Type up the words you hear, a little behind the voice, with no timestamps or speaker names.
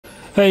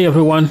Hey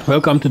everyone,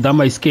 welcome to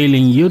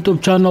DamageXcaling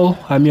YouTube channel.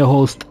 I'm your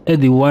host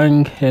Eddie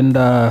Wang, and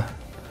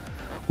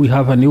we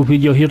have a new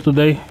video here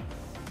today.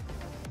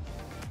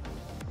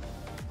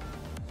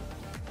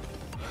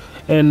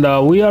 And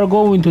we are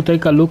going to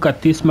take a look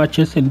at these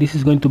matches, and this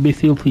is going to be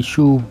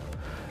filthyShoe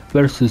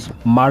versus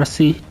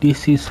Marcy.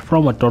 This is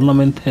from a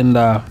tournament, and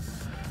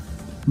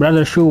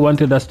Brother Shoe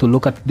wanted us to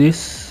look at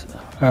this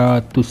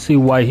to see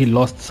why he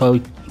lost, so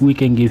we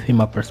can give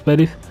him a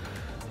perspective.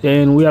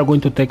 And we are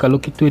going to take a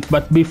look into it,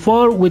 but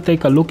before we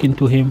take a look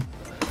into him,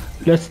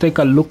 let's take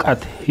a look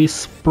at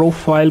his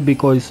profile,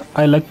 because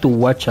I like to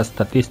watch his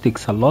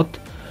statistics a lot,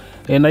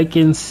 and I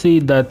can see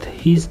that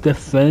his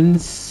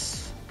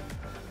defense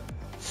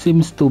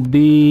seems to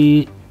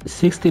be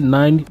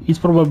 69. It's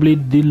probably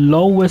the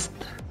lowest.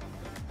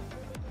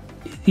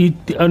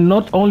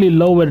 Not only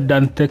lower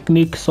than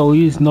technique, so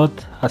he is not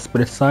as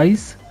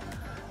precise,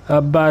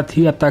 but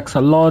he attacks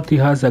a lot. He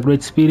has a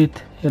great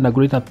spirit and a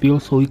great appeal,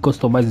 so he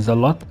customizes a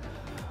lot.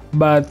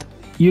 But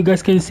you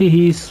guys can see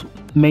his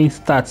main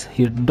stats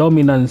here: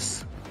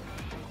 dominance,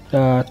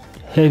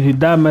 heavy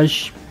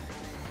damage,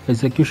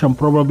 execution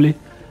probably,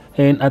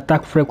 and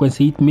attack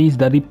frequency. It means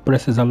that he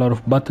presses a lot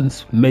of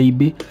buttons,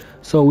 maybe.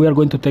 So we are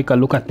going to take a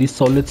look at this.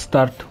 So let's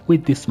start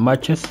with these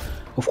matches.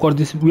 Of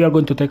course, we are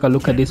going to take a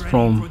look at this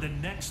from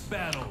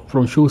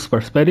Shoe's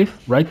perspective,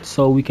 right?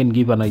 So we can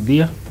give an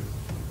idea,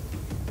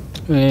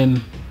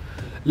 and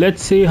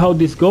let's see how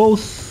this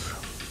goes.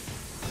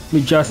 Let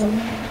me just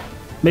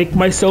make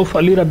myself a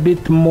little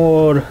bit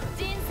more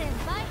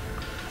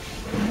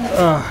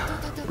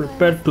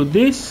prepared to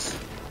this.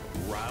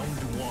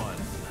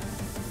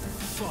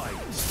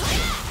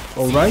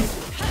 All right.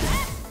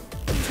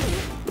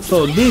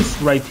 So this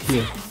right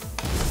here,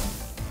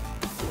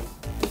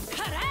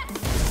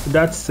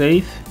 that's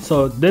safe.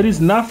 So there is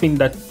nothing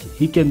that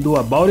he can do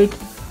about it.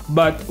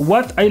 But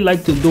what I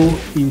like to do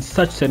in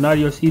such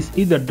scenarios is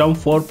either down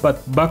 4, but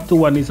back to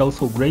 1 is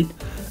also great,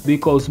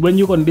 because when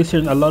you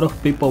condition a lot of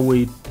people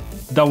with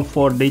down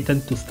 4, they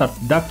tend to start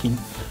ducking,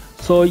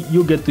 so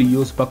you get to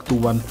use back to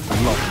 1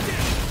 a lot.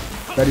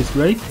 That is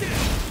great.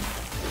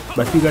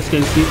 But you guys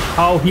can see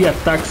how he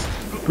attacks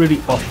pretty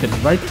often,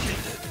 right?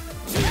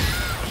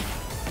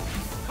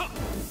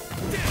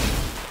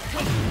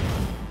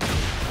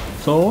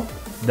 So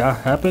that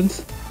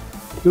happens.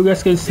 You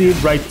guys can see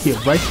it right here,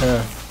 right?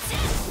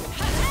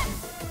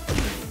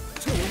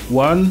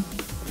 1,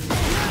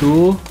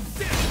 2,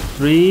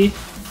 3,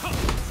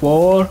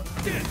 4,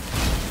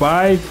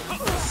 5,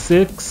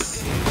 6,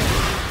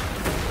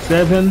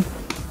 7,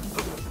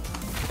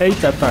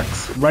 8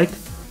 attacks, right?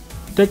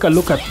 Take a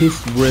look at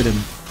his rhythm.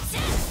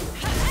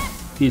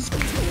 His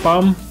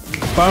pum,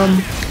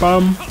 pum,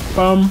 pum,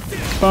 pum,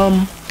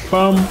 pum,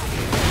 pum,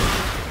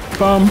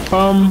 pum,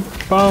 pum,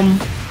 pum,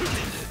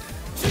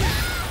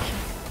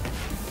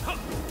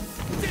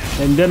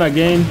 and then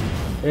again,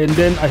 and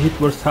then a hit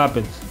burst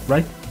happens,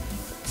 right?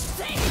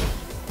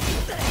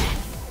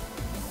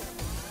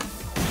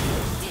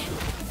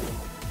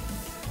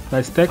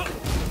 Nice tech.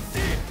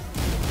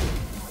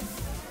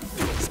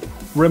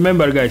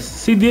 Remember guys,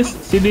 see this,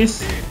 see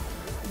this,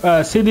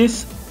 see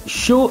this.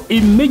 Shoe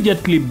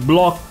immediately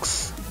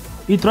blocks.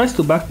 He tries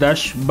to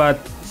backdash, but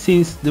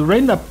since the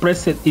Reina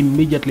pressed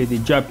immediately the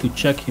jab to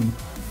check him,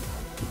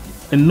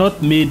 and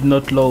not mid,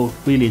 not low,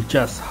 really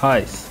just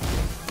highs,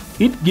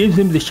 it gives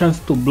him the chance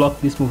to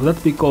block this move.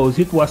 That's because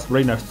it was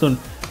Reina's turn,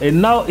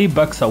 and now he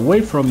backs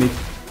away from it,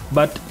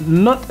 but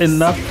not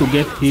enough to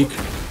get hit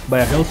by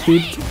a hell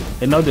sweep.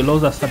 And now the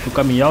lows are start to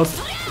coming out,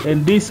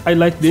 and this, I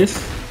like this,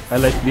 I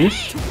like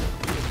this.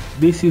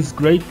 This is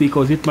great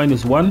because it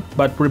 -1,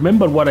 but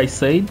remember what I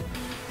said,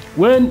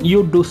 when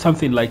you do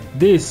something like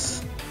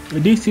this,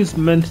 this is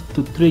meant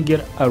to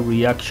trigger a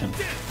reaction.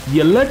 The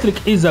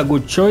electric is a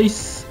good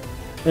choice,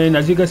 and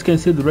as you guys can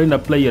see, the Reina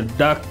player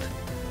ducked.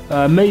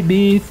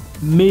 Maybe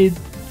mid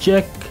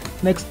check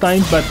next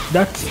time, but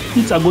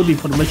it's a good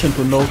information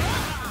to know.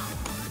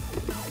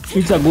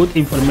 It's a good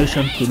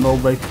information to know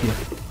right here.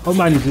 How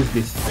many is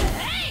this?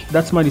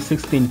 That's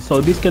 -16,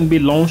 so this can be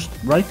launched,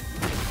 right?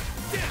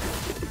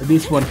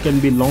 This one can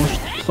be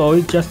launched, so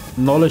it's just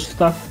knowledge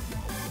stuff.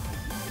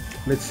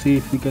 Let's see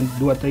if we can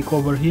do a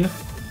takeover here.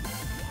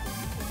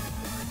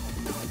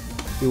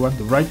 We want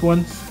the right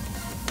ones.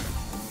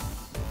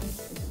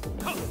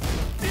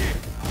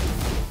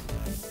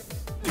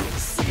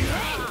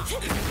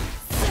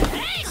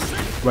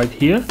 Right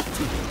here,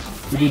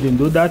 we didn't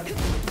do that.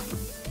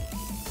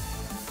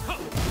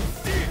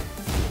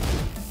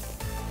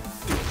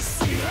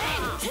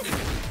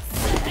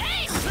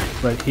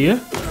 Right here,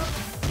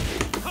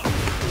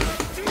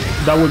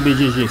 that would be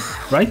GG's,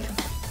 right?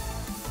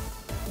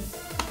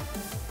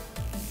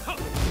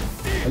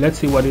 Let's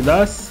see what it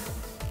does.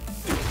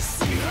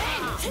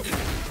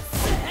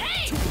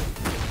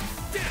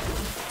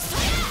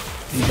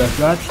 It does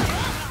that.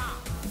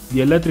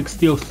 The electric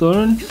still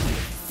turns.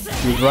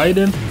 He's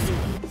riding.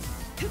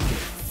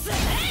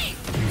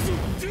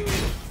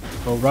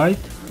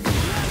 Alright.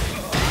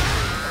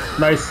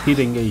 Nice hit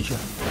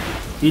engagement.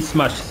 He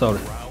smashed, sorry.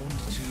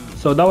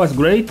 So that was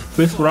great.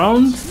 First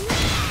round.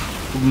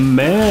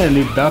 Man,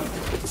 it ducked.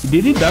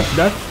 Did he duck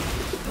that?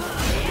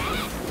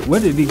 Where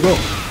did he go?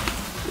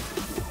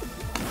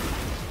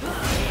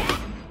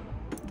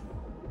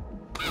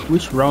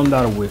 Which round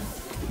are we?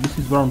 This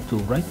is round 2,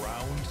 right?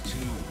 Round 2.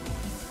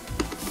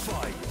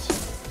 Fight.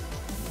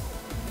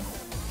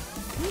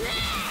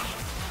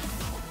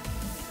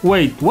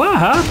 Wait, what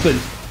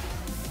happened?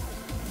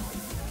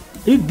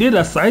 It did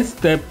a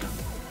sidestep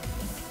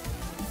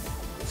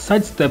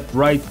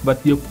right,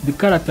 but the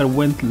character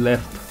went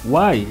left.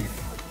 Why?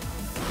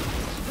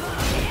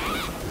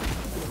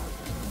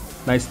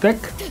 Nice tech.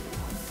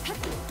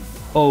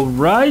 All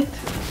right.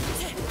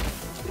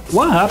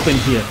 What happened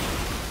here?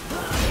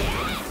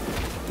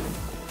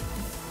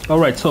 All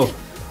right, so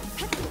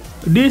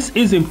this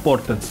is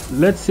important.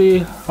 Let's see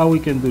how we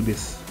can do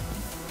this.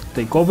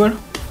 Take over.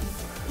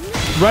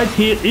 Right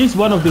here is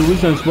one of the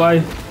reasons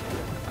why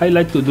I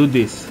like to do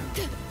this.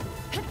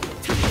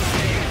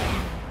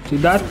 See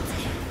that?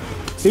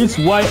 It's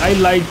why I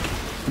like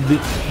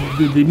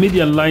the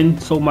median line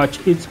so much.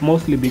 It's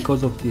mostly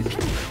because of this.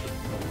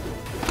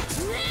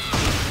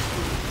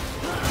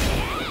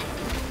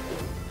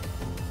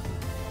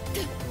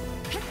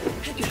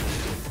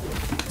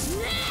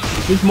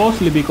 It's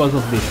mostly because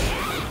of this.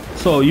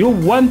 So you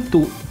want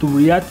to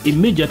react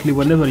immediately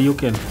whenever you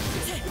can.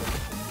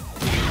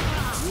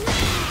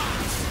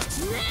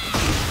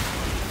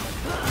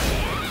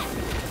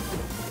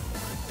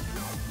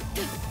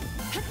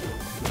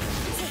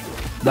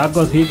 That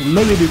got hit,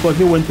 maybe because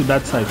he went to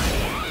that side.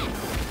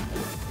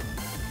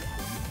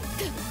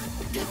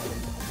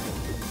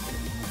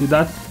 See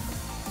that?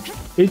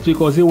 It's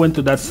because he went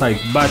to that side.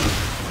 But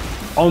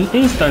on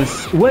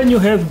instance, when you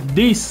have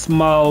these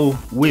small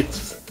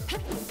widths,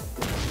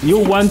 you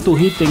want to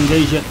hit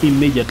engager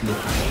immediately.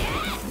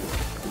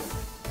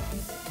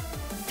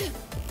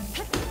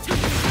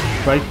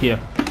 Right here.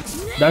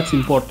 That's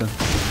important.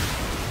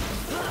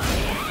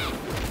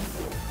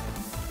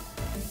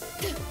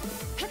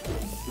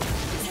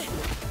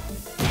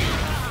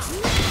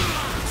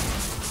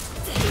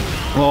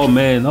 Oh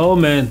man, oh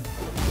man.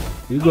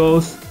 Here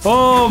goes.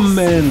 Oh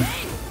man.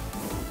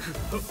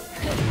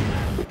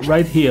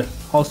 Right here.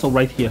 Also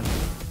right here.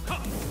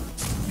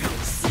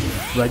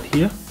 Right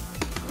here.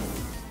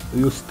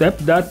 You step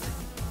that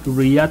to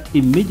react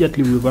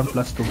immediately with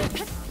 1+2.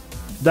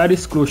 That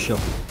is crucial.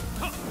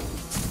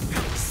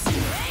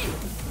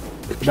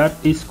 That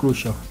is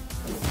crucial.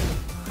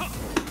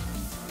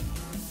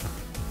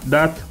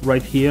 That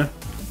right here,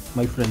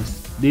 my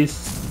friends.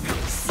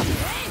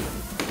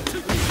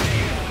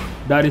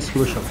 That is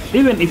crucial.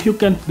 Even if you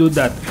can't do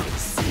that,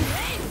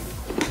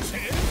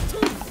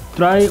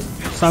 try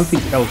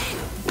something else.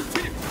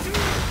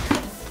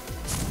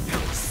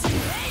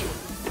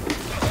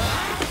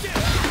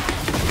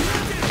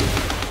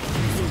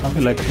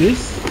 Something like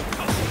this.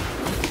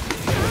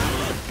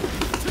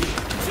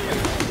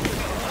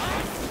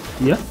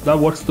 Yeah, that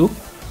works too.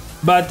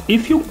 But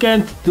if you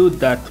can't do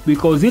that,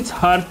 because it's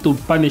hard to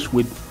punish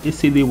with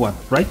ACD1,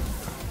 right?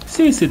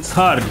 Since it's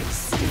hard,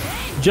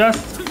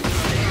 just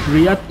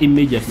react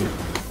immediately.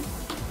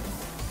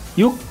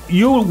 You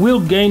will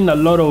gain a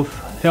lot of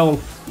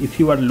health if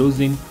you are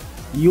losing.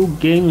 You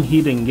gain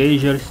hit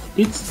engagers.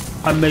 It's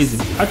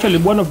amazing. Actually,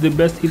 one of the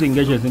best hit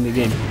engagers in the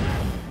game.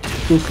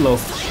 Too slow.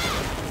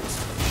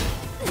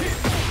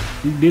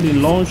 It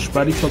didn't launch,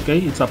 but it's okay.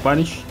 It's a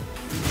punish.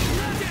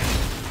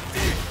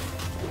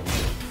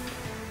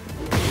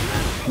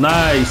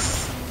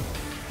 Nice.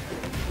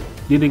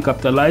 Didn't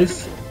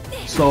capitalize.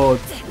 So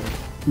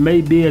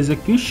maybe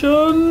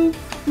execution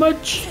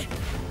much.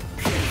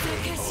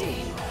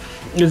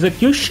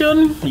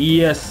 Execution,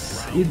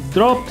 yes. It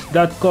dropped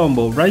that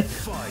combo, right?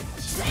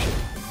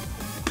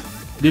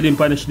 Didn't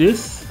punish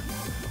this.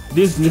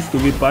 This needs to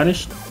be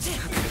punished.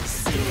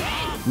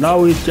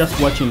 Now he's just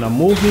watching a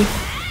movie.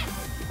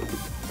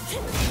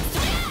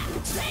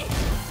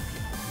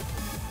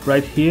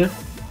 Right here,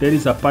 there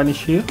is a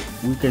punish here.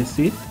 We can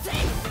see it.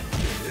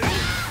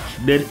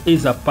 There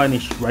is a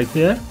punish right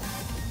here.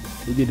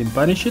 He didn't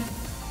punish it.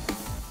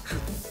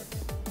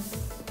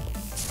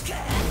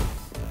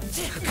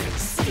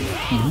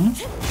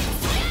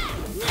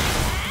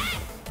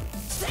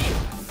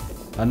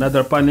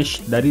 Another punish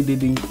that he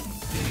didn't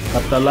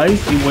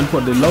capitalize. He went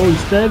for the low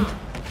instead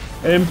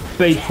and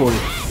paid for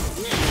it.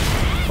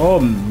 Oh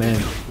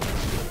man.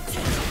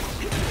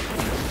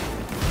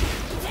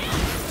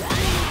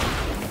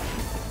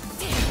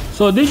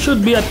 So this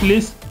should be at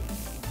least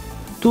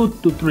 2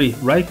 to 3,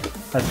 right?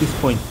 At this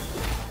point.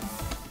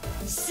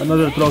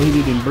 Another throw he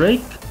didn't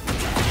break.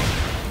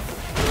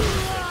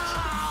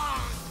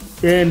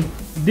 And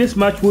this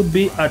match would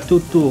be a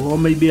 2-2 or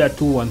maybe a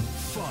 2-1.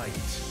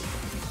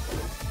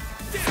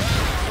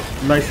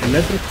 Nice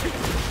electric.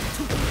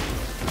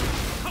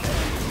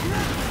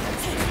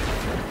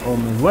 Oh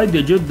man, why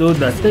did you do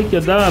that? Take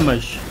your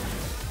damage.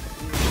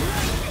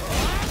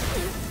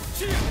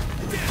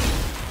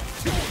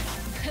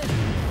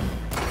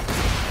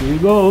 Here he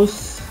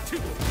goes.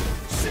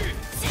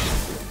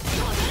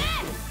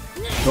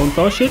 Don't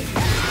touch it.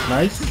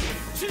 Nice.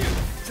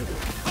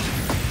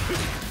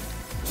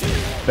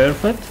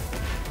 Perfect.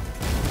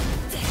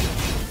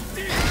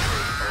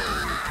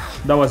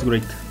 That was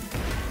great.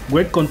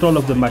 Great control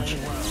of the match.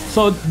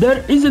 So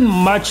there isn't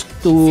much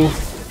to...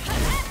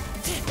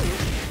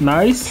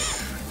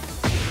 Nice.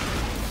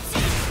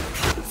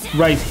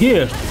 Right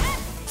here.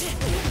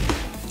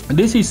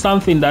 This is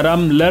something that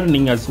I'm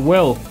learning as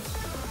well.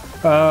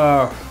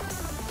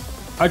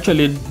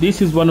 Actually,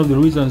 this is one of the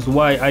reasons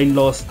why I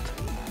lost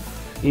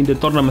in the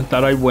tournament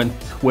that I went,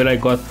 where I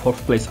got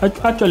 4th place. I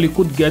actually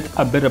could get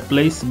a better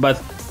place,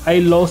 but I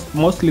lost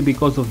mostly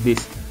because of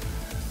this.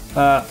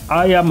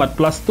 I am at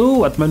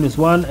 +2, at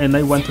 -1, and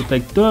I want to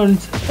take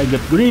turns. I get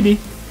greedy,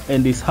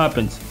 and this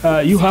happens.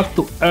 You have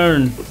to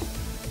earn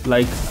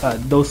like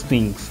those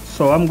things.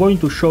 So I'm going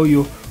to show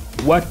you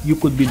what you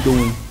could be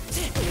doing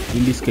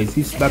in this case.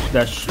 This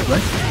backdash,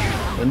 right?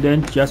 And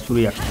then just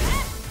react.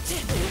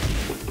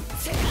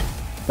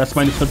 That's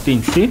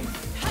 -13. See?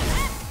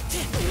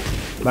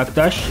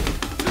 Backdash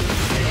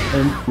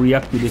and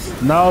react to this.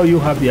 Now you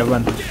have the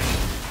advantage,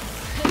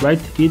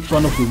 right? It's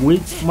one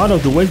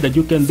of the ways that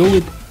you can do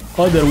it.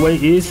 Other way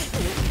is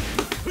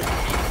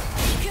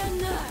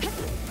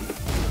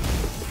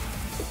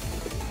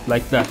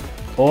like that,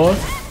 or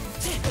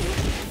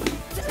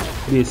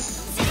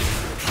this.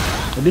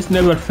 This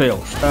never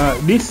fails.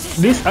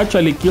 This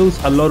actually kills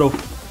a lot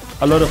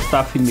of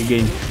stuff in the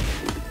game.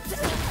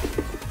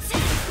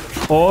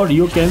 Or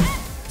you can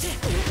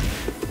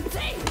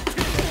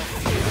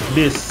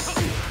this.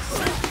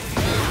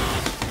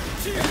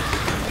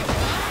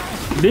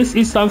 This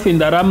is something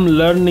that I'm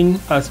learning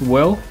as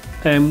well.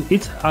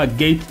 It's a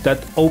gate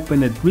that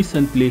opened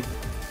recently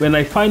when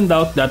I find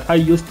out that I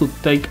used to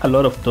take a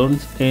lot of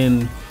turns,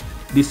 and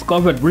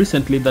discovered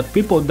recently that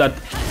people that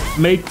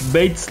make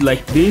baits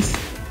like this,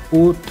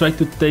 who try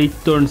to take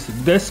turns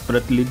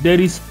desperately, there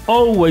is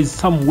always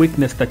some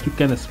weakness that you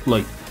can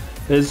exploit.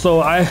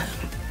 So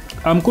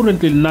I'm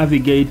currently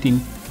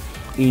navigating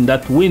in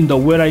that window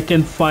where I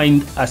can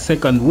find a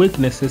second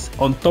weaknesses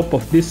on top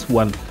of this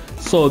one.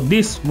 So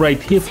this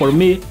right here for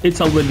me,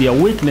 it's already a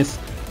weakness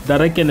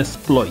that I can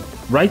exploit,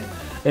 right?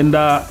 And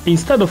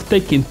instead of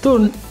taking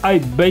turn, I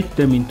bait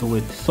them into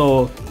it.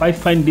 So I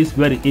find this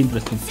very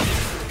interesting.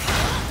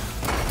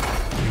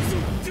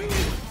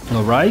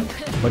 All right,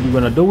 what are you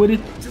gonna do with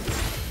it?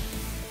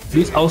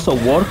 This also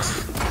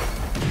works.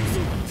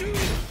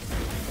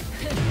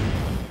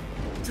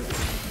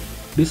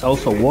 This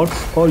also works.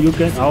 Or you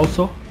can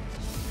also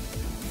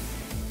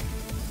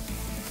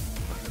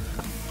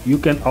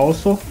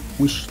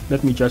which,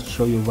 let me just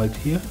show you right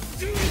here.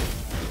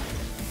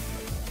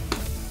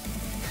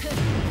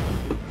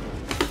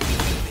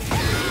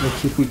 Let's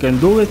see if we can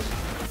do it.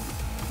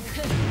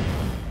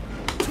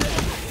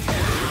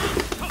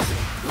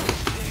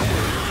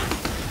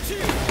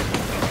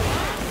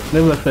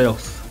 Never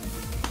fails.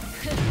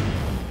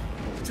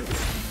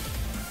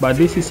 But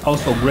this is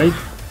also great.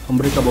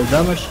 Unbreakable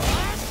damage.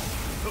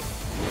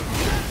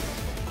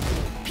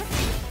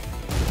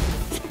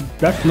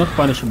 That's not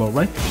punishable,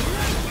 right?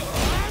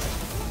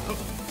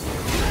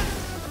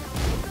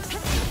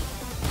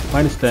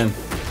 -10.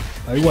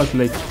 I was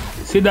late.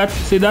 See that?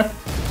 See that?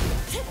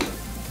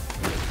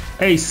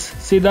 Ace.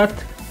 See that?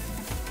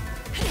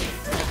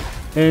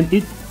 And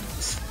it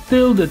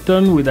still the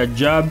turn with a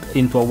jab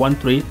into a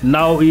 1-3.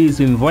 Now he is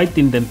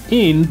inviting them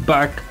in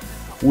back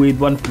with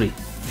 1-3.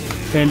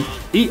 And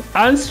he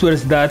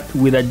answers that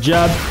with a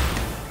jab,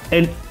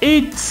 and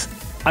it's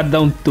a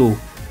down 2.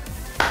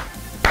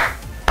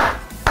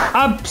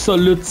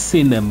 Absolute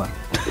cinema.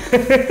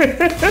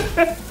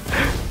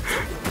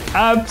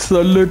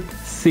 Absolute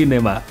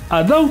cinema.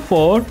 A down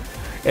 4,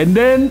 and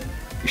then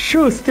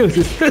Shoe steals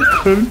his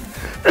turn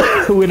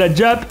with a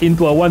jab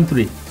into a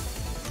 1-3.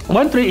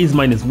 1-3 is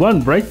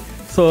 -1, right?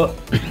 So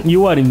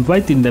you are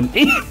inviting them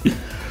in.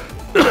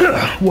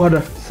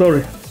 Water,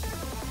 sorry.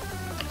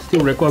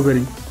 Still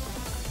recovering.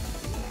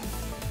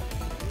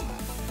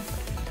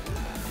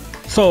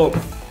 So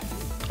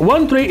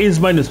 1-3 is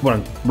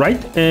 -1, right?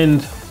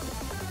 And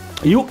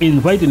you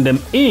inviting them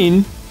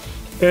in,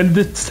 and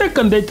the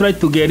second they try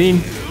to get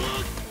in,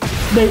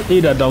 they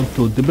hit a down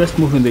 2, the best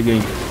move in the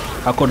game,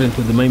 according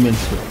to the main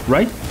mainstream,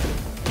 right?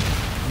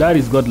 That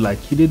is godlike.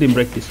 He didn't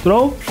break his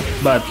throw,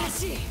 but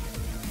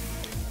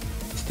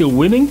still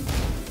winning.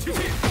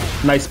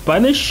 Nice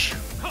punish,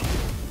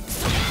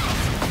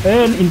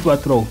 and into a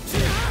throw.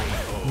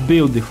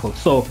 Beautiful.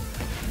 So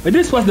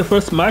this was the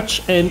first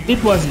match, and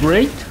it was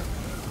great.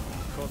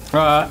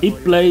 He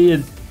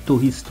played to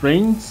his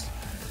strengths.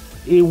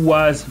 It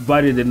was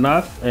varied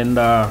enough, and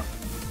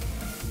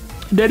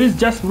there is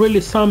just really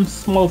some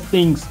small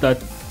things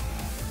that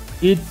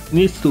it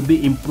needs to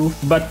be improved,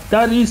 but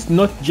that is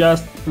not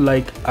just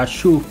like a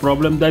Shoe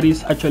problem, that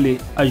is actually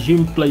a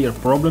Jin player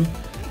problem.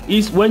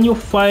 Is when you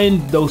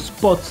find those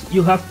spots,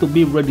 you have to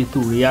be ready to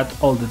react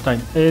all the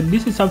time. And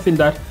this is something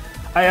that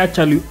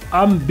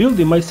I'm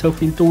building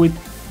myself into it,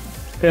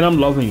 and I'm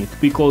loving it,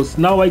 because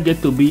now I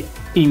get to be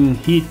in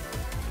heat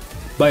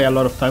by a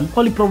lot of time.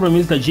 Only problem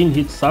is that Jin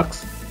hit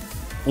sucks,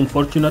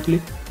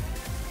 unfortunately,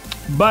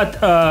 but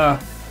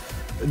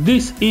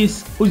this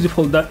is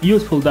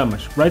useful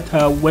damage, right?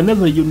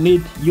 Whenever you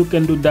need, you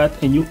can do that,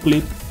 and you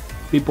clip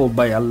people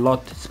by a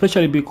lot,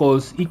 especially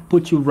because it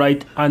puts you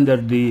right under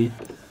the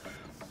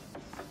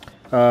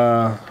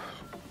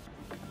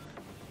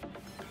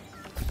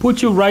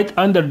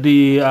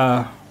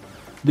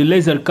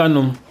laser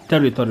cannon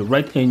territory,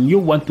 right? And you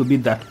want to be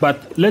that.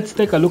 But let's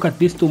take a look at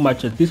these two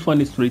matches. This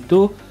one is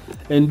 3-2,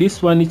 and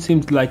this one it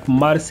seems like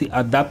Marcy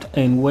adapt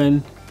and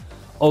went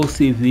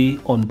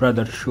OCV on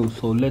Brother Shoe.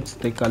 So let's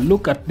take a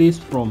look at this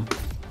from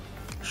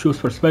Shoe's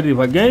perspective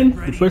again.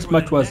 The first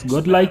match was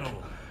godlike,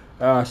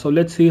 so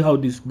let's see how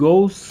this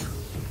goes.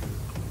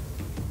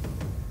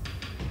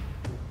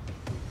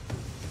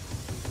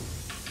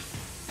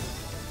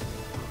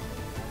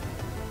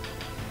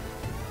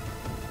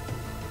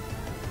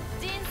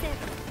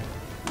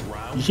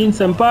 Jin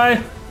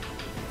Senpai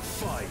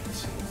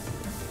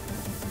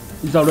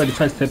is already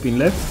sidestepping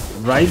left.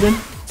 Raiden.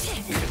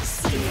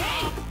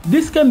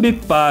 This can be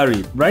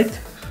parried, right?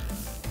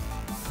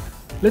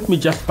 Let me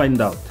just find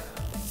out.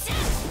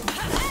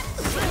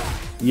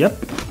 Yep,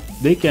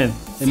 they can.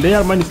 And they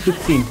are minus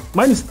 15.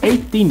 Minus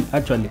 18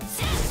 actually.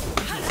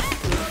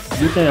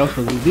 You can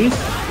also do this.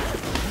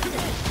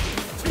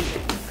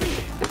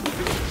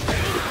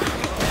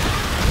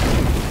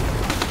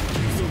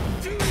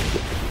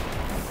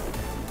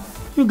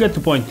 You get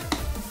the point.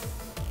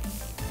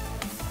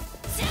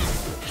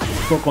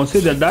 So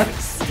consider that.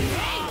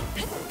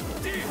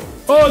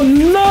 Oh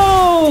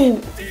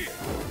no!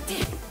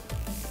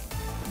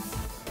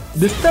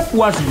 The step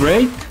was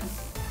great.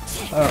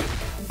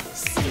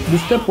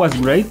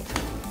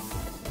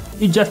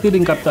 It just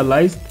didn't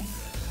capitalize.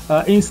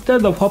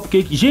 Instead of hop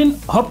kick, Jin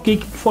hop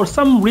kick for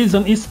some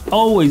reason is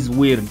always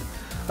weird.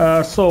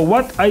 So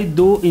what I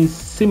do in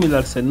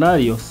similar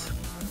scenarios,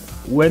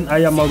 when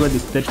I am already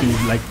stepping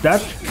like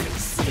that,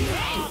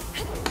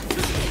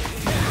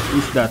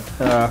 is that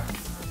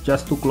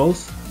just too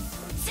close.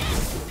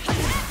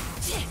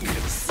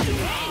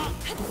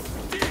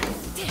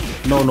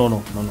 No.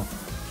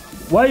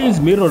 Why is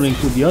mirroring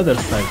to the other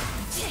side?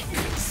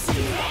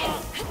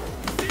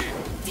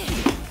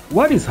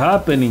 What is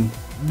happening?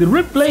 The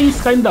replay is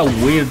kinda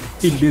weird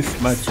in this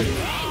match.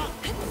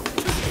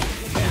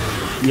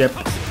 Yep,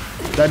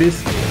 that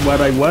is what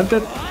I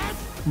wanted.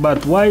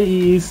 But why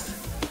is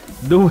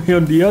doing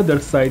on the other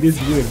side is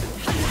weird.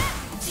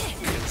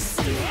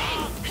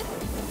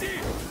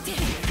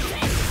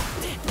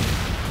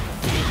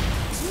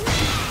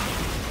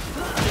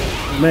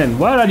 Man,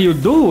 what are you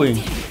doing?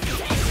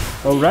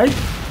 Alright.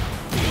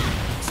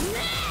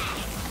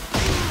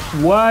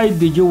 Why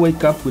did you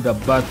wake up with a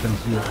button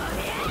here?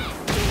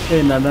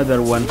 And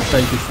another one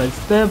trying to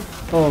sidestep.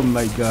 Oh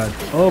my god.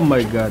 Oh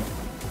my god.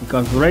 Here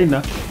comes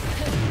Reina.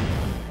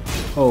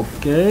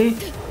 Okay.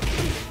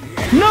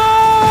 No!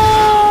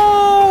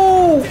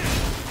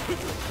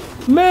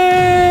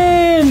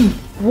 Man!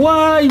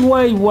 Why?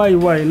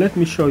 Let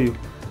me show you.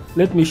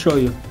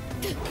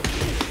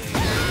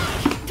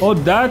 Or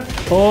that,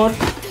 or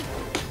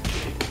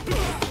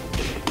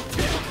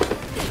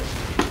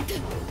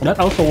that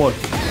also works.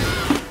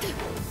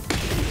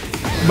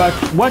 But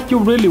what you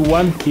really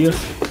want here,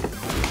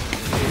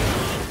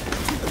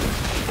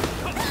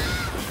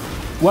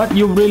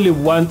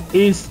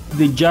 is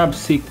the jab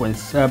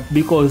sequence,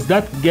 because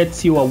that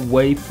gets you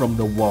away from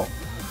the wall.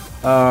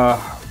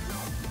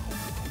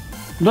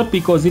 Not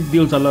because it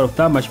deals a lot of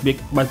damage,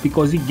 but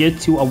because it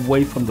gets you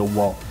away from the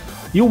wall.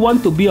 You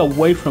want to be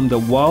away from the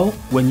wall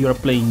when you're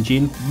playing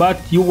Jin, but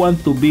you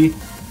want to be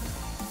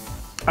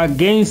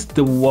against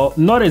the wall,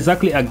 not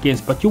exactly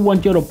against, but you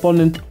want your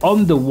opponent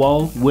on the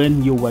wall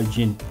when you are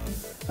Jin,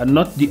 and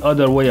not the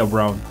other way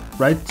around,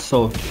 right?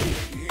 So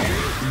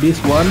this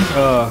one,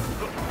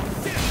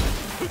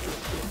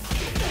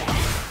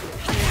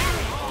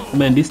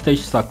 man, this stage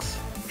sucks.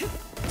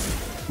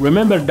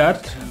 Remember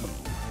that.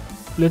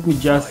 Let me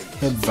just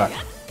head back.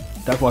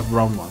 That was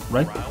round one,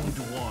 right?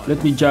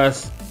 Let me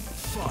just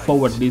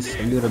forward this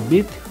a little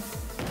bit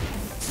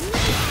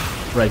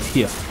right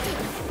here.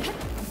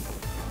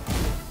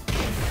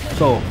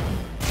 So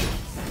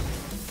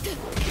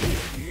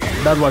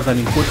that was an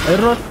input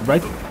error,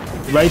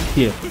 right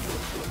here.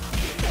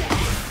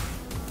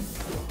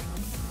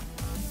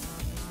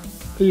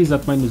 He is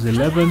at minus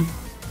 11.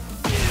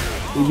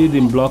 He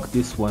didn't block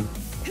this one,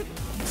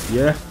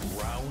 yeah,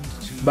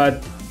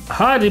 but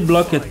had he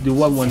blocked the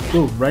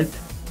 1-1-2, right,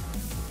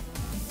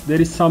 there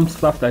is some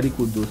stuff that he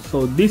could do.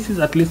 So this is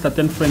at least a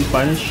 10 frame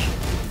punish.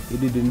 He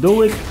didn't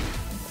do it.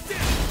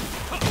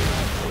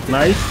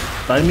 Nice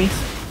timing.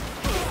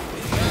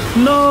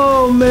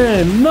 No,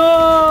 man,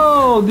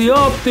 no! The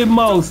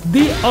Optimals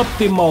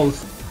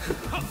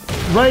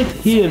right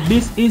here.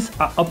 This is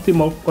an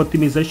optimal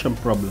optimization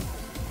problem.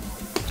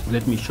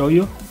 Let me show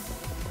you.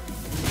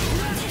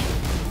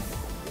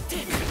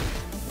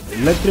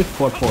 Electric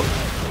 4-4.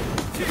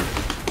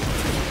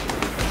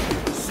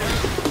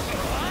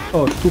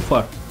 Oh, too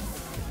far.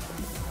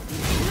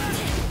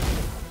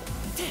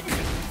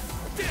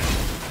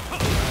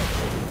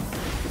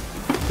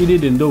 He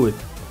didn't do it.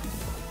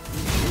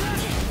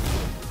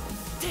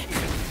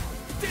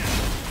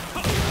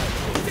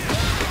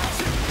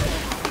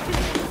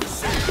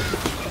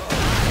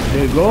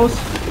 There it goes.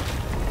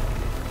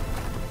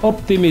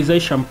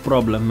 Optimization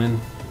problem, man.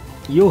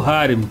 You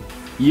had him.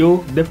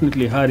 You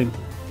definitely had him.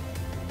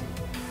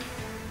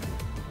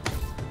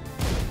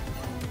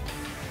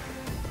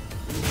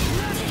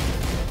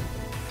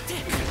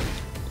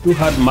 You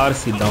had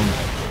Marcy down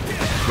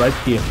right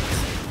here.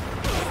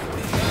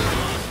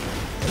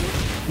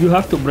 You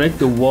have to break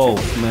the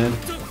walls, man.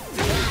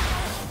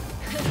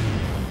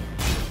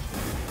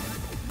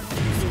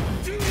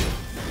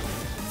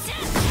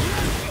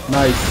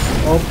 Nice.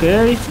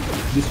 Okay,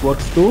 this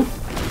works too.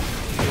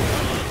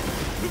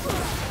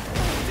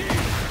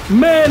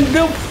 Man,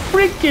 the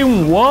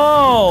freaking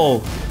wall!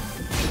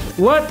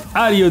 What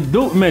are you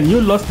doing? Man,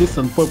 you lost this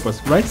on purpose,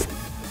 right?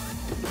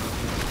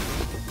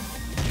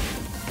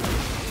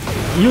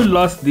 You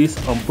lost this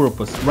on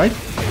purpose, right?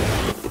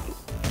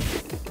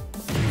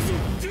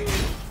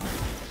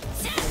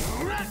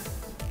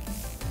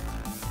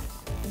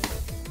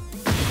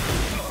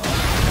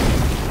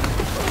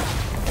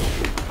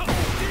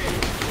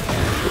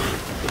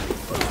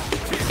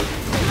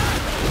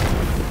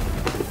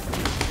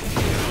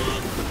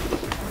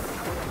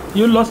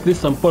 You lost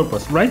this on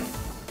purpose, right?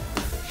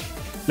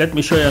 Let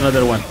me show you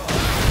another one.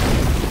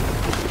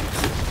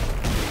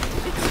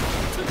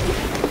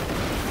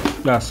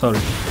 Ah, sorry.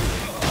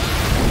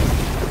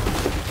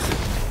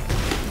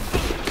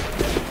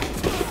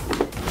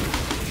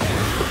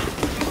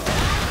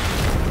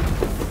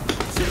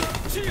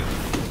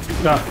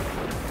 Ah,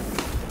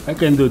 I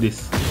can do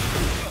this.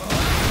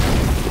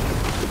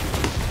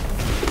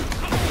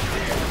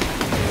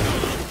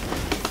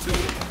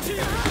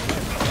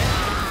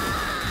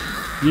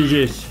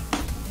 GG's.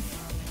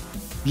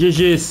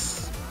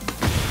 GG's.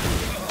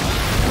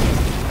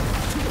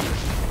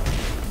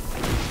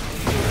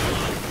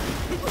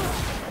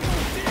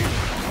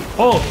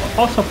 Oh,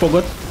 also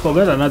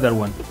forgot another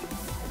one.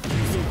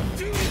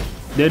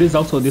 There is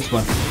also this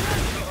one.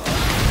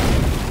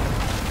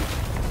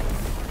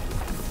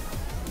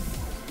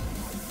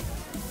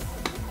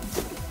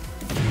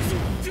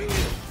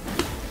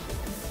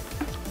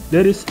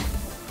 There is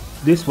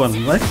this one,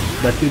 right?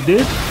 That you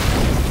did.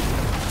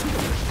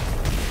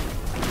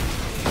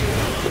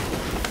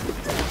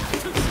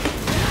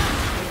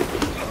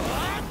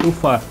 Too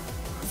far,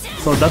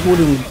 so that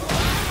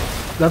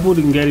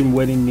wouldn't get him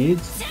where he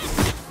needs.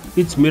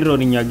 It's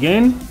mirroring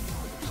again,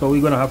 so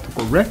we're gonna have to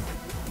correct.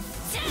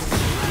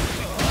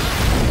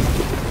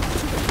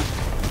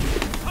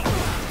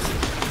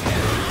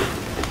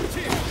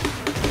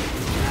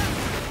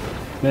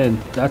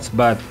 Man, that's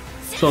bad.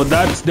 So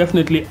that's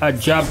definitely a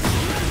jab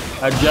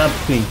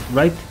thing,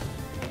 right?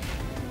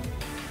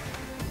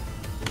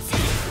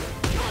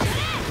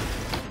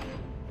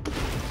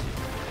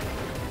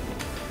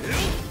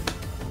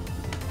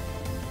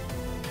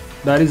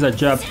 That is a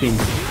jab thing.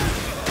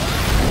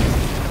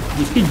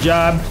 If he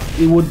jabbed,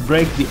 it would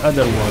break the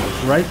other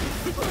walls, right?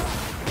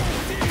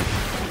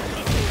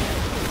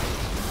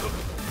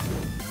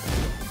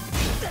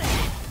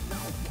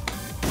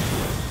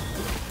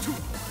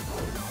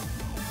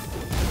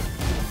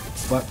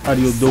 What are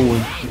you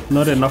doing?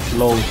 Not enough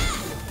lows.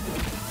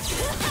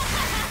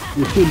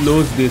 You should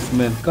lose this,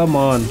 man. Come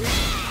on.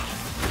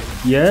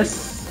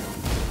 Yes?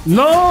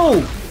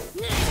 No!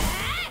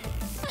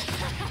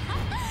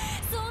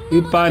 He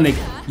panicked.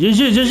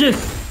 GG, GG.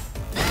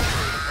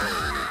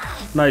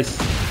 Nice.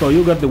 So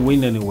you got the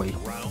win anyway.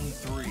 Round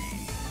 3.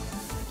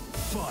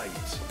 Fight.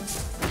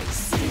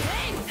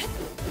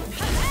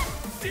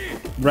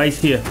 Right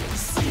here.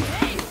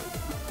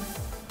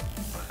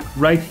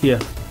 Right here.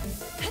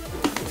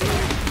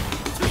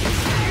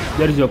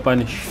 There is your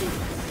punish.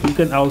 You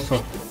can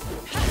also.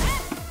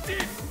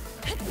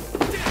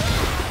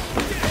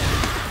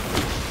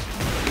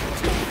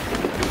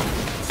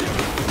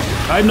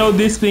 I know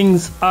these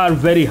things are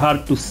very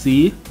hard to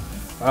see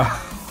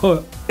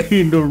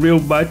in the real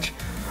match,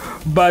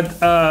 but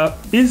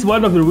it's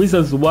one of the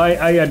reasons why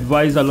I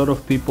advise a lot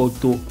of people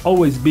to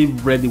always be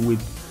ready with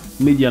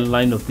median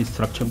line of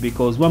destruction,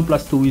 because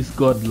 1+2 is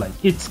godlike.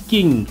 It's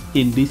king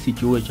in these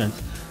situations.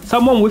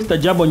 Someone with the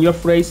jab on your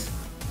face,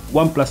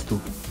 1+2.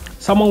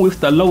 Someone with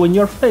the low in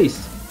your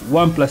face,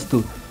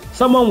 1+2.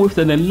 Someone with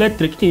an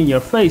electric in your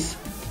face,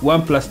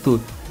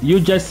 1+2. You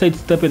just said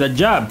step in a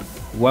jab,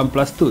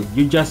 1+2.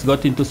 You just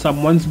got into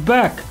someone's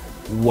back,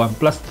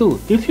 1+2.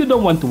 If you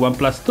don't want to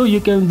 1+2, you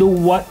can do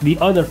what the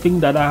other thing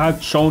that I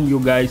have shown you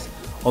guys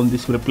on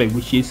this replay,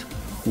 which is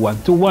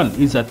 1-to-1.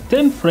 It's a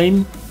 10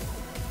 frame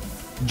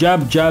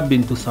jab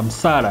into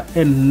Samsara,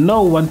 and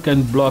no one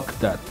can block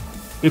that.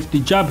 If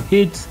the jab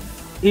hits,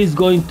 it's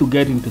going to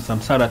get into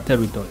Samsara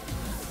territory.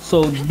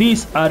 So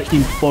these are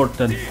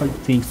important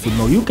things to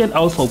know. You can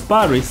also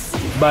parry,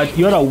 but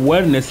your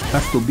awareness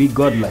has to be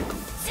godlike.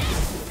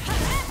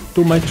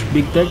 Too much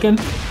big Tekken,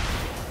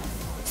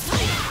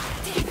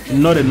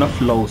 not enough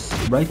lows,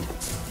 right?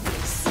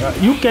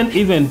 You can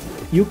even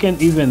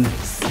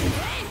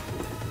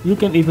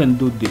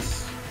do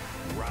this.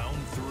 Round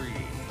 3.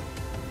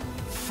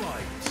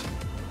 Fight.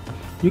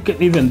 You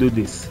can even do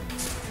this.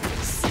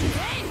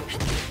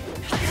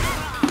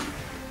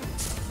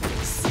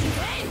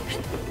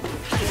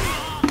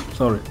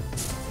 Sorry.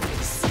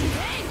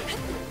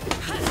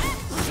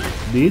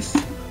 this,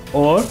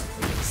 or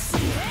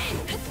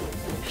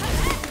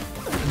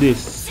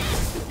this.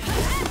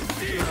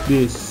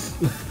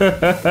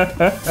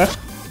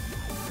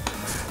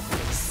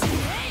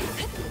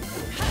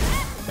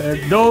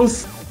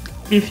 Those,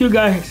 if you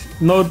guys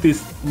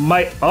notice,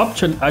 my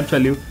option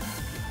actually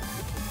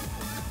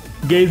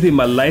gave him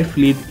a life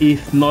lead,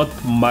 if not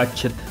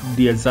matched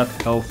the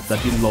exact health that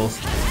he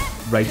lost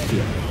right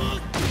here.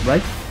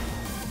 Right?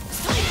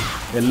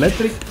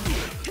 Electric,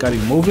 carry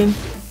moving.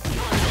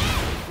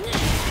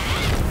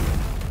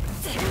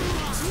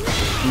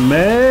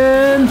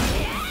 Man!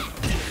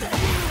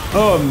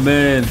 Oh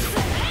man,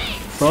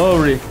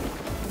 sorry.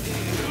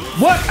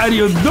 What are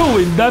you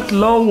doing? That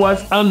long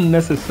was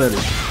unnecessary.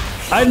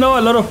 I know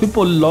a lot of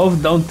people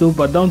love down 2,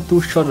 but down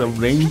 2 short of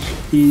range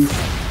is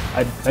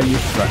a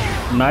use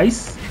track.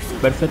 Nice,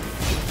 perfect.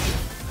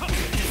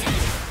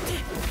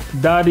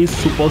 That is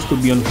supposed to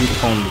be on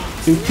hit only.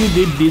 If you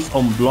did this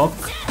on block,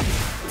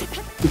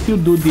 if you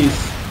do this,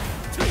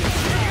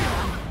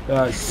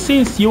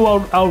 since you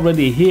are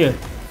already here,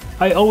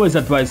 I always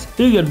advise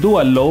either do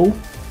a low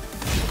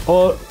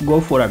or go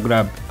for a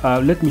grab.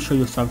 Let me show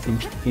you something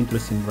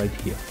interesting right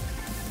here.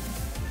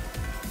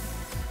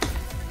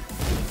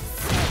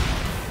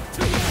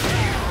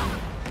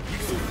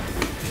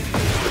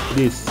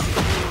 This,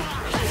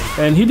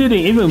 and he didn't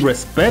even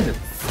respect it.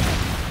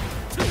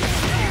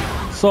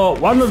 So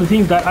one of the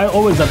things that I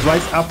always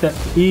advise after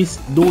is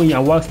doing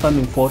a while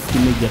standing force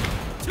immediate.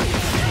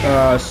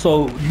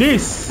 So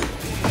this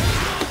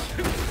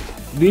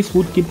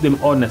would keep them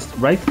honest,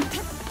 right?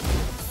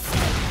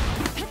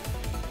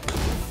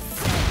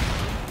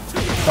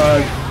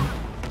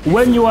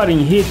 When you are in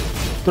hit,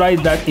 try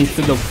that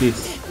instead of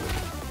this.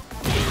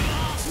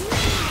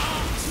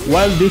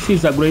 While this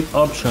is a great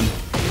option.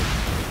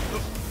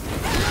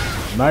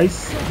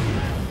 Nice.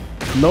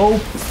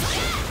 Nope.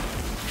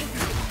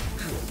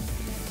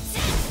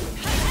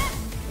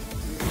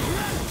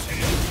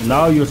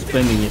 Now you're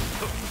spending it.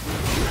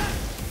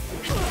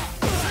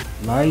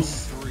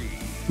 Nice.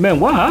 Man,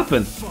 what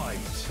happened?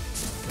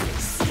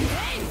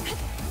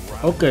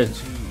 Okay.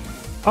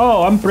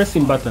 Oh, I'm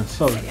pressing buttons.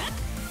 Sorry.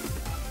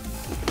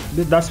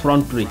 That's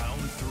round 3.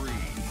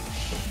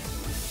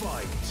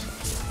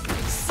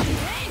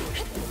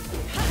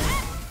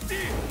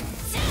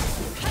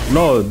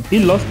 No, he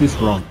lost this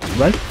round,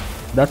 right?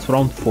 That's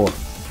round 4.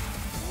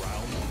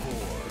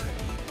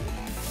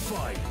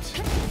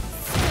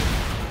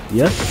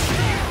 Yes.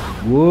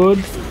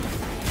 Good.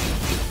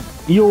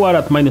 You are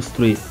at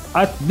 -3.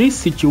 At these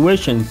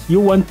situations, you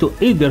want to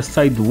either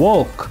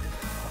sidewalk,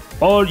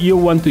 or you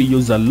want to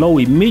use a low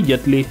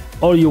immediately,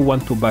 or you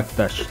want to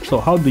backdash. So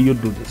how do you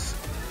do this?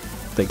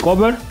 Take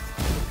cover.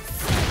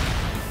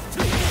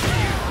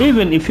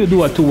 Even if you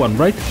do a 2-1,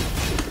 right?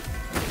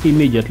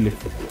 Immediately.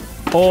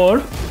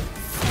 Or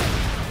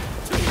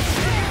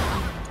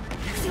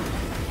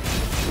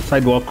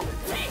sidewalk.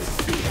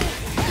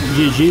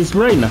 GG's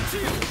Reina.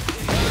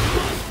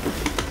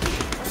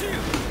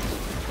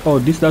 Oh,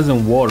 this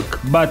doesn't work,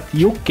 but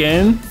you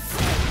can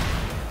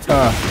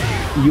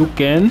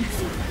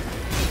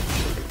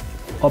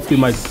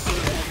optimize,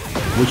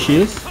 which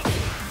is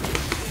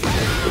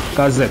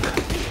Kazek,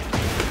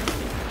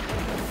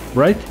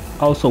 right?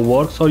 Also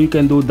works. Or you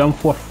can do down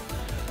 4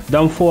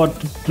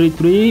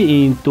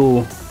 3-3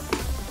 into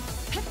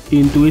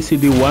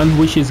ECD1,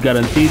 which is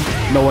guaranteed.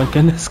 No one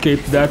can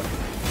escape that.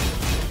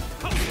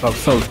 Oh,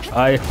 so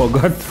I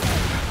forgot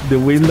the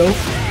window.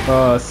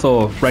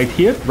 So right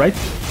here, right?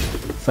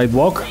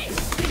 Sidewalk.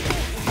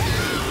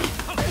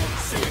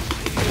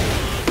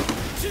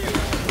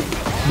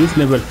 This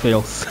never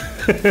fails.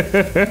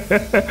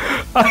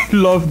 I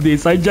love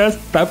this. I just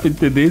tap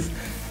into this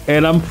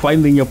and I'm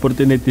finding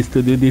opportunities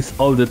to do this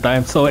all the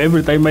time. So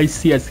every time I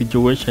see a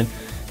situation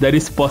that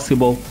is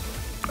possible,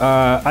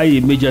 I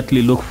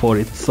immediately look for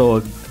it.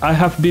 So I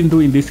have been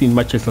doing this in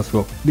matches as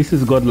well. This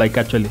is godlike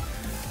actually.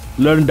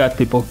 Learn that,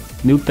 people.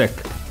 New tech.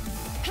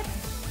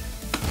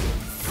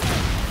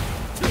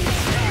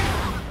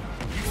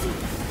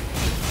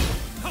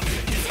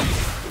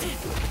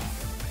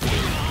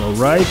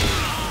 Alright.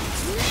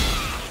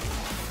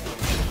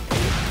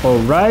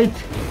 Alright.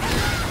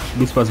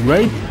 This was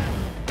great.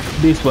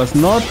 This was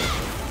not.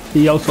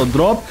 He also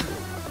dropped.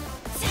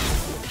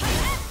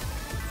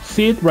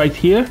 See it right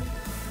here.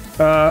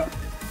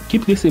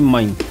 Keep this in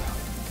mind.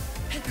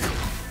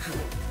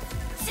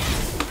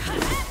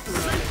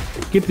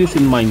 Keep this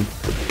in mind.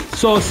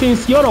 So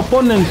since your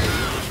opponent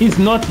is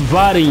not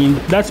varying,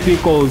 that's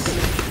because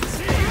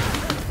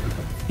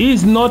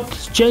he's not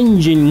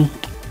changing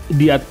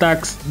the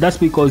attacks. That's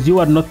because you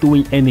are not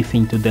doing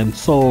anything to them.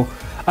 So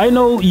I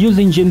know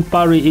using Jin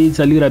parry is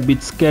a little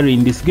bit scary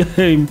in this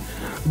game,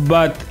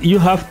 but you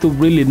have to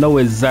really know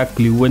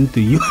exactly when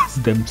to use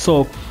them.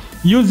 So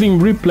using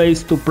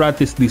replays to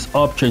practice these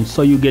options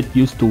so you get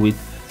used to it,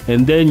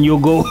 and then you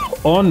go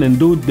on and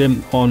do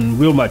them on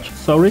real match.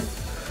 Sorry,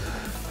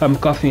 I'm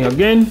coughing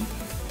again.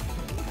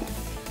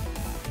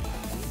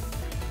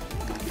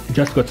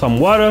 Just got some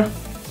water.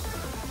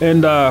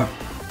 And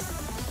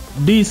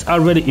these are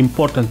very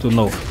important to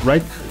know,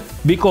 right?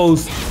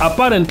 because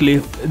apparently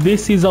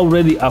this is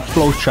already a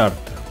flow chart.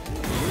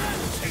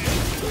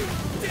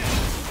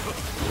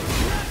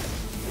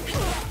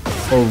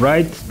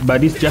 Alright,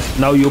 but it's just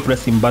now you're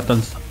pressing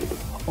buttons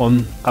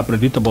on a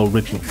predictable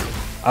rhythm.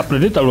 A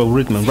predictable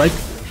rhythm, right?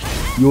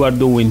 You are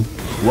doing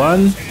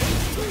 1,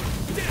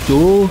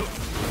 2,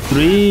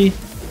 3,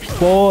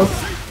 4,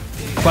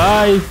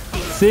 5,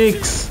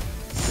 6,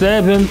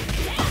 7,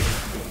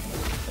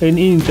 and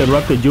it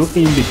interrupted you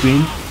in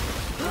between.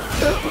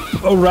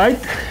 Alright,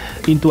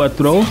 into a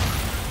throw.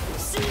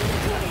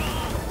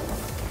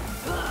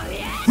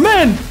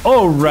 Man!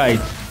 Alright,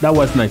 that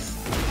was nice.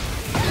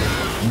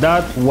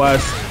 That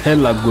was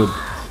hella good,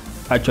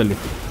 actually.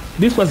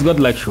 This was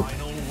godlike shoe.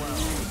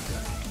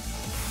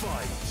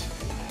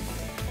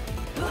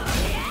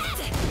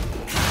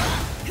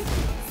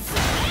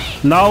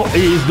 Now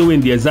he is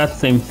doing the exact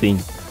same thing.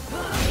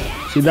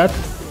 See that?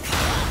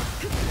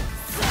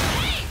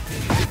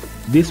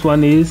 This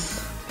one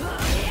is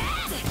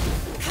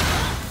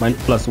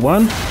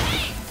 +1,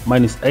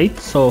 -8.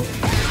 So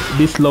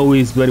this low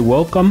is very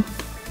welcome.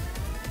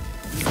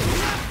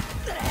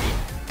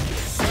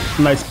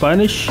 Nice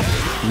punish,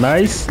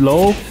 nice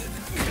low.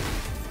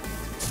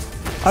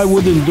 I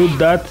wouldn't do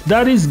that.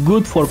 That is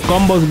good for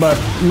combos, but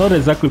not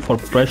exactly for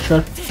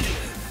pressure.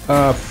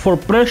 For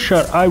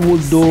pressure, I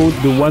would do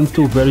the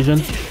 1-2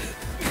 version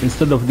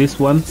instead of this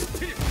one.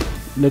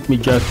 Let me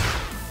just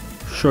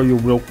show you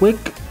real quick.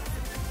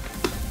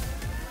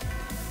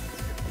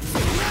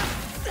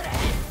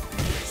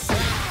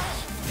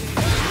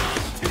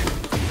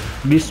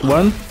 This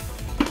one.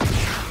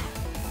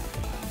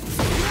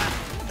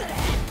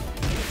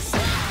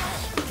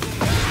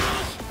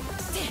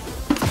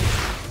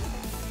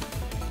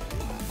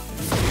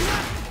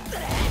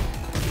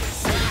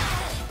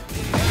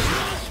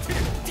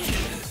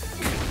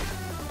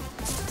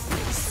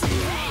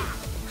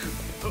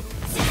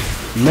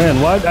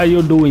 Man, what are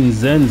you doing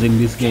Zens in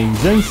this game?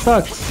 Zen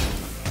sucks.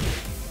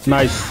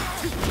 Nice.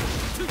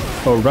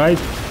 Alright.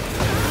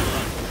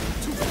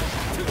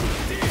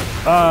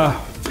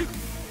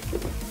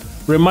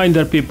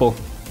 Reminder people,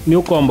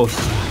 new combos.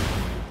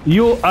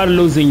 You are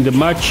losing the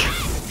match.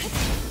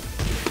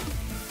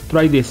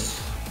 Try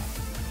this.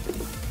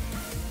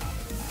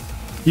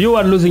 You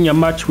are losing a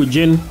match with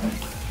Jin.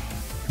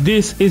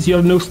 This is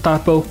your new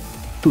staple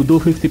to do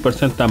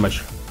 50%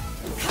 damage.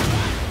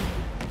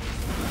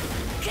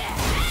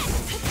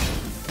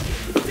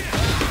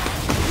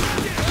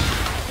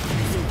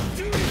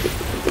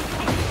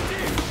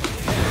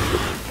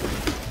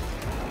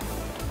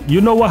 You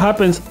know what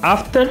happens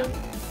after?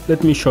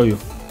 Let me show you.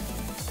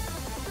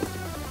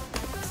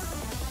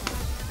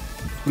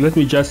 Let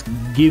me just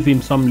give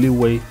him some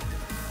leeway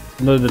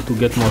in order to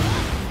get more.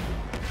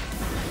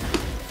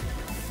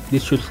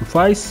 This should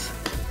suffice.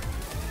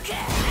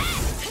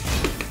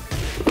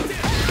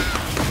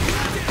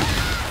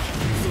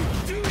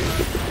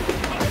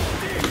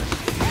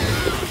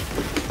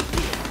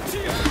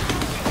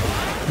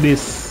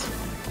 This.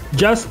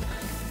 Just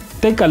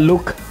take a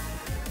look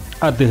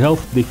at the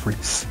health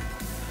difference.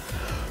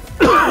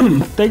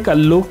 Take a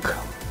look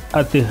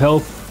at the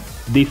health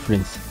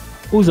difference.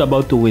 Who's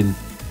about to win?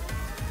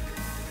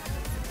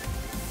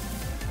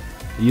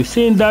 You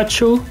seen that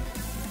shoe?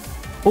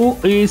 Who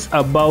is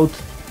about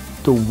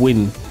to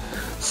win?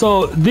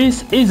 So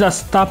this is a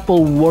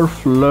staple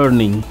worth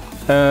learning.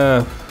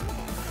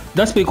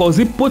 That's because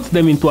it puts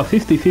them into a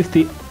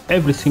 50-50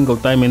 every single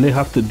time and they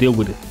have to deal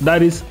with it.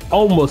 That is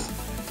almost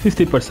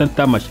 50%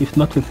 damage, if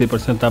not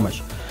 50%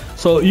 damage.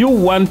 So you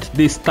want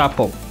this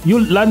staple. You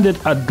landed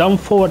a down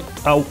forward,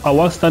 a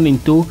one standing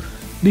 2.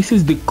 This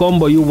is the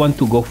combo you want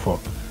to go for.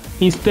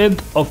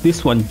 Instead of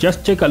this one,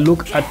 just take a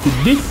look at the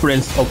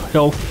difference of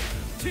health.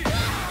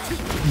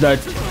 That.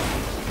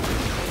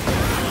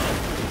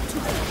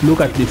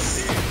 Look at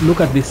this. Look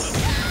at this.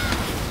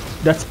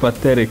 That's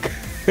pathetic.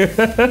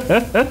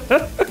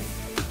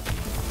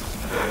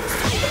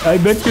 I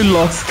bet you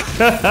lost.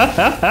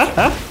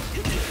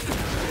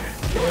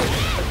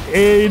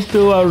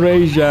 Into a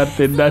rage art,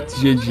 and that's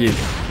GG's.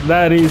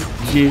 That is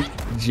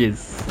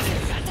GG's.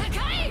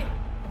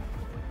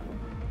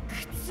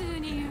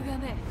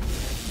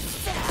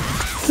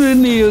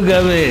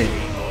 Yugame.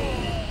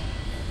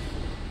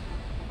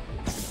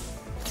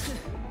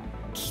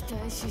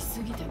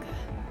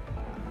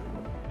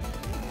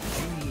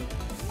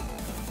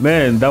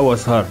 Man, that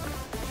was hard.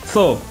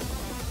 So,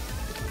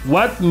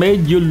 what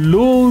made you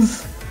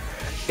lose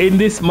in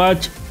this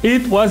match?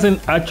 It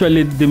wasn't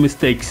actually the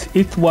mistakes.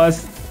 It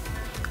was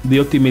the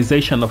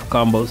optimization of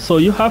combos. So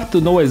you have to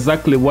know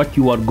exactly what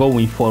you are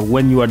going for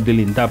when you are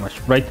dealing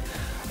damage, right?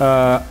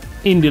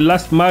 In the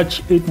last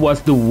match, it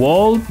was the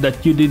wall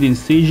that you didn't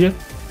siege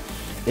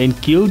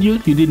and killed you.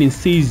 You didn't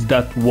seize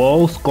that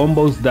walls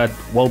combos, that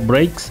wall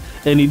breaks.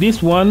 And in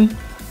this one,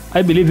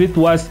 I believe it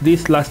was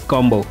this last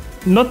combo.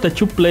 Not that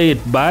you play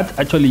it bad,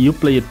 actually you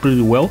play it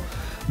pretty well,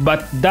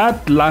 but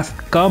that last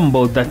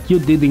combo that you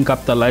didn't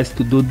capitalize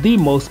to do the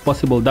most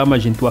possible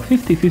damage into a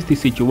 50-50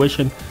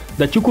 situation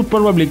that you could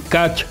probably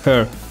catch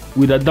her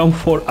with a down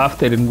 4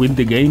 after and win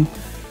the game.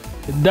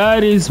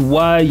 That is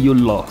why you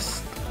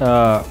lost.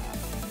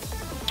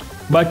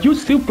 But you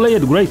still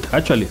played great,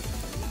 actually.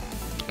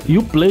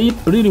 You played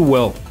really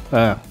well.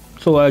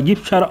 So I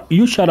give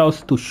shout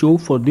outs to Shoe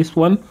for this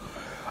one.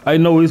 I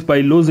know it's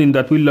by losing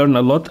that we learn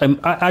a lot. I'm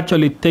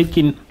actually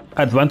taking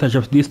advantage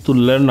of this to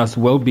learn as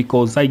well,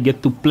 because I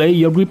get to play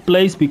your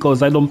replays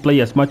because I don't play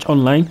as much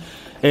online,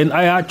 and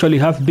I actually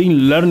have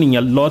been learning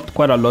a lot,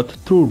 quite a lot,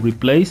 through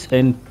replays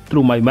and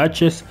through my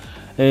matches,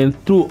 and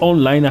through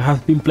online. I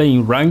have been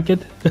playing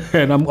ranked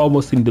and I'm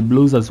almost in the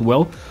blues as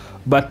well,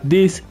 but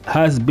this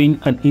has been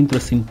an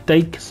interesting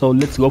take. So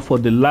let's go for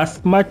the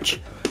last match,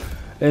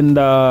 and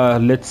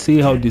let's see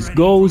how this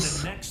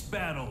goes.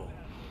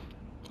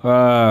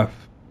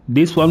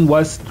 This one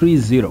was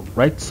 3-0,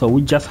 right? So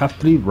we just have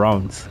 3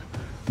 rounds.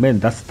 Man,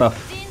 that's tough.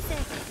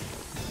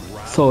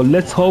 So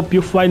let's hope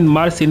you find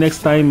Marcy next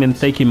time and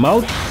take him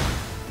out.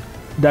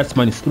 That's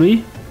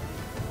 -3.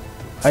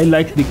 I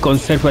like the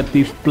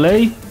conservative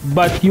play,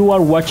 but you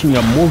are watching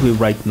a movie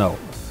right now.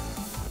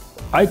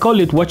 I call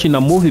it watching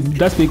a movie.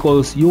 That's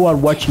because you are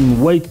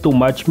watching way too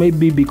much,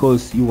 maybe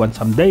because you want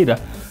some data,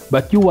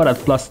 but you are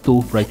at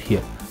 +2 right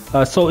here.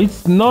 So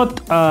it's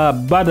not a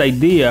bad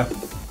idea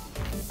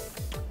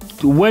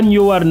when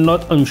you are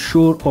not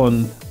unsure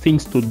on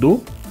things to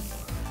do.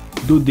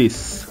 Do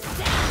this.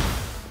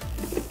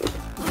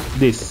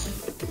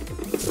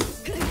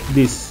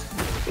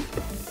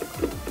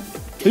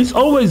 It's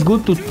always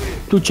good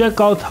to check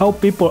out how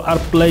people are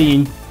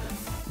playing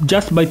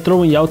just by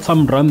throwing out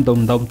some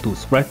random down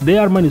twos, right? They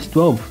are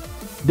 -12.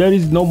 There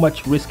is no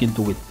much risk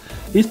into it.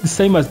 It's the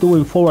same as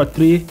doing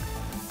 4-3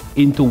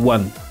 into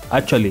 1.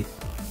 Actually,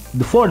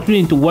 the 4-3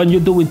 into 1 you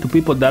do into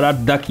people that are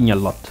ducking a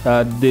lot.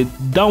 The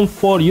down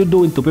 4 you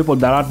do into people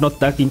that are not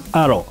ducking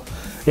at all,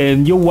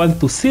 and you want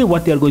to see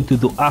what they are going to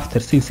do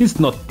after. Since it's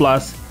not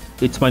plus,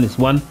 it's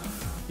 -1.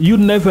 You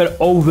never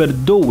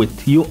overdo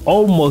it. You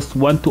almost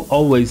want to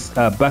always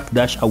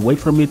backdash away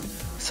from it,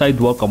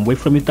 sidewalk away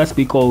from it. That's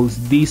because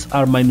these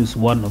are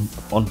 -1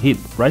 on hit,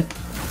 right?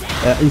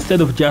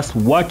 Instead of just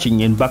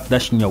watching and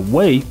backdashing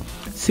away,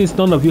 since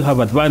none of you have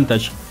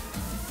advantage,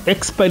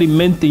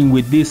 experimenting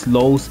with these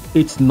lows,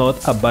 it's not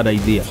a bad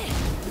idea.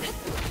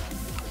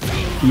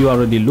 You are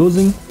already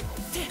losing.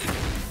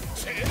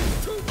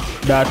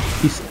 That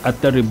is a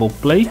terrible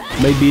play,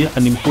 maybe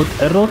an input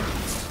error.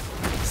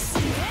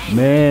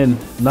 Man,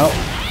 now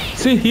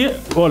see here,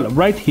 well,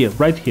 right here.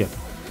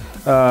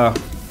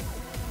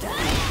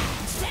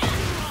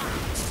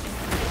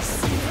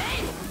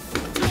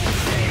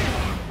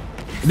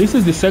 This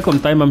is the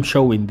second time I'm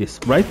showing this,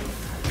 right?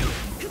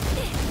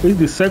 This is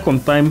the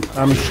second time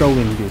I'm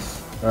showing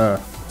this.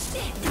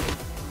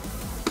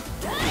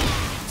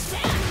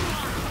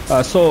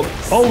 So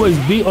always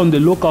be on the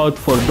lookout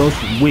for those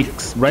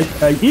wicks, right?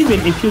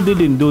 Even if you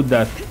didn't do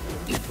that.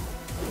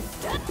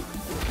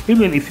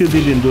 Even if you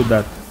didn't do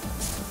that.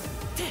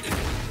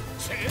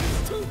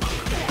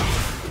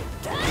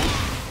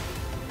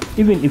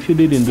 Even if you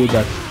didn't do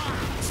that.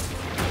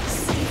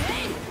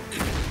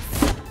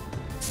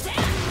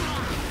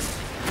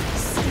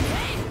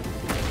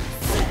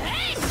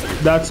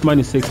 That's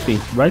 -16,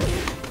 right?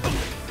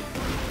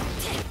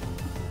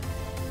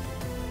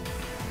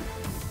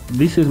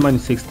 This is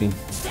 -16.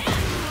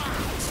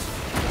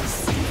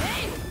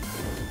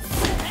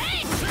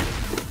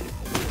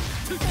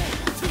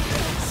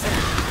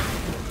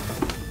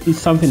 It's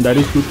something that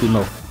is good to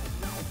know.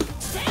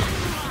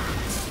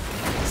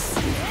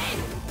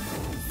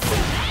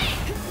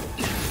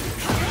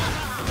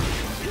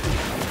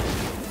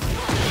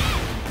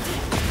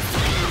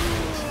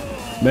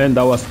 Man,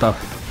 that was tough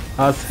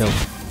as hell.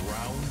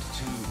 Round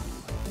 2.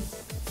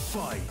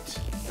 Fight.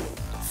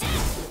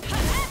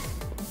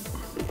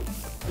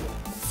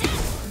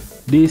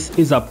 This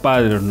is a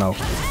pattern now,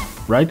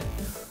 right?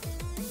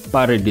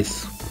 Parry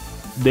this.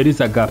 There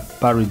is a gap.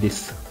 Parry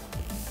this.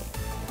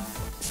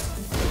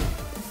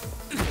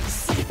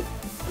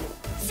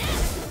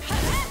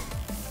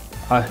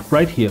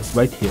 Right here.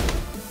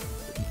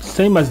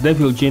 Same as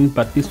Devil Jin,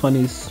 but this one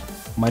is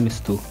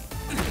 -2.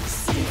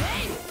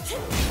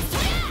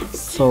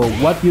 So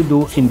what you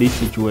do in these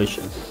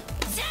situations?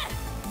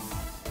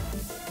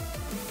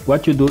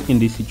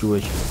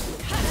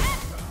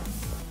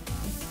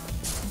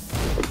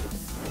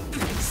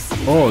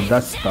 Oh,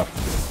 that's tough.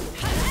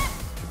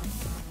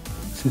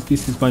 Since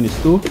this is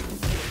 -2,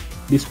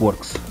 this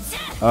works.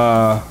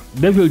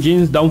 Devil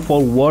Jin's down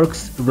 4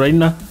 works.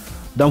 Reina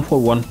down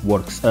 4-1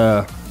 works.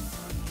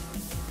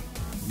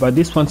 But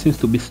this one seems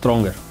to be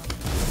stronger.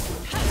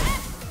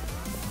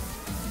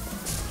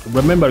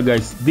 Remember,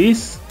 guys,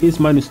 this is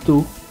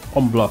 -2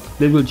 on block.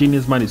 Devil Jin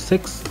is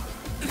 -6.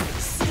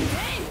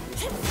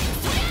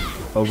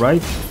 All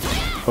right.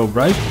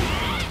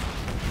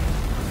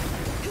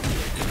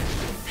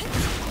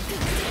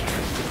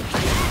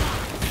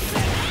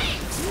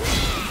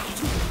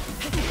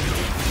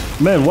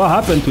 Man, what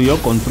happened to your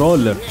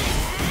controller?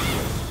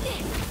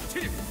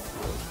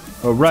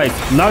 All right,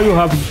 now you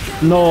have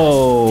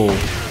no.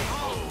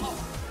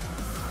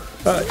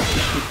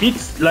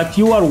 It's like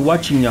you are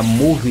watching a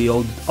movie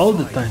all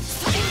the time.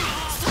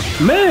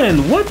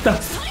 Man, what the?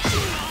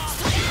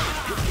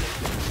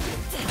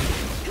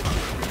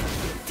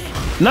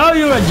 Now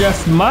you are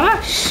just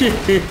mashing.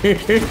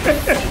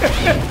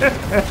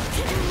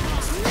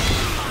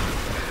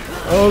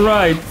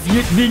 Alright,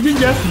 did you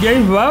just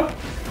give up?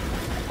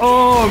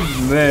 Oh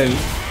man,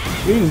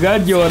 we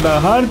got you on a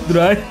hard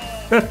drive.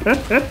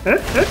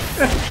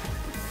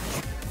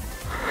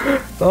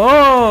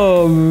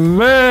 Oh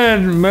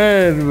man,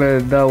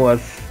 that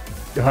was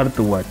hard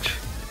to watch.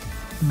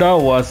 That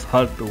was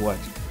hard to watch.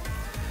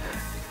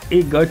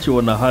 It got you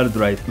on a hard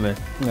drive, man.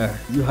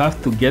 You have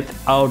to get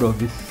out of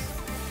this.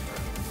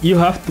 You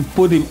have to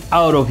put him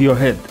out of your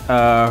head.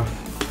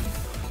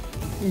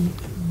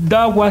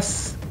 That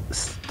was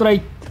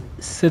straight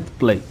set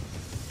play.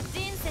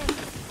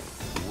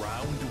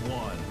 Round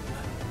one.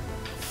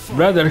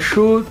 Brother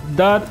Shoe,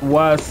 that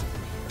was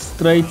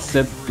straight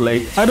set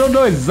play. I don't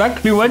know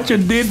exactly what you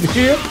did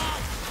here.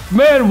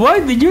 Man,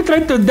 why did you try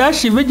to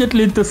dash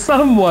immediately into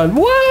someone?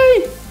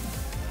 Why?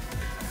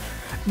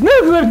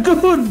 Never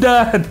do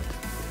that.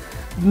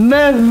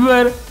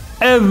 Never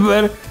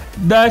ever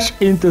dash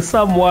into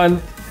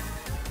someone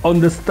on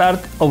the start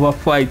of a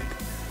fight.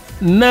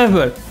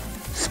 Never.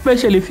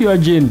 Especially if you are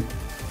Jin.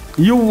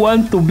 You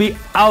want to be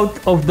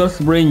out of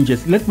those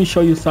ranges. Let me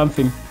show you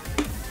something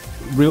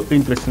real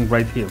interesting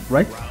right here,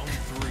 right? Round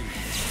three.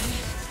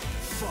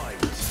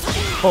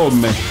 Fight. Oh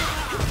man.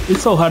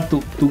 It's so hard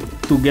to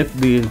get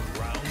the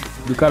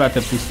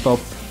character to stop.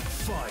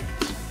 Fight.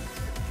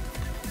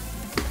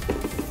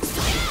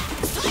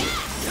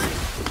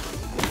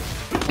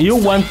 You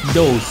want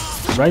those,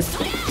 right?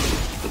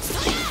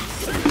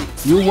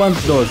 You want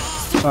those.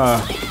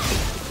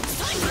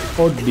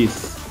 Or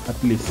this,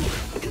 at least.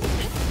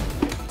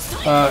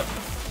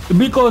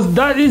 Because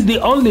that is the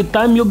only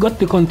time you got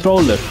the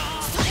controller.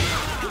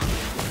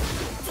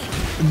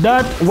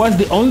 That was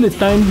the only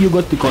time you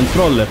got the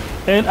controller.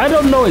 And I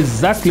don't know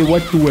exactly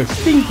what you were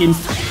thinking,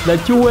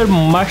 that you were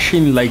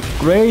mashing like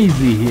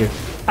crazy here.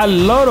 A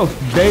lot of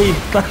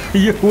data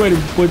you were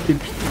putting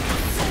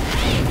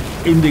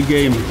in the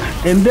game.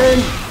 And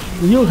then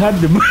you had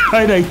the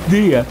bright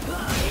idea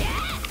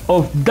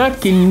of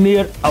ducking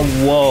near a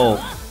wall.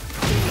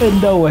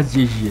 And that was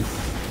GG.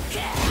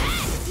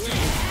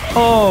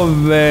 Oh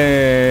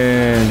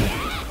man.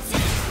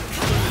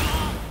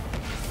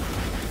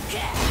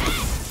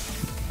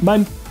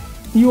 Man,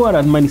 you are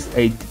at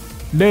 -8.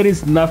 There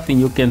is nothing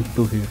you can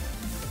do here.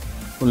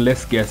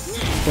 Unless guess.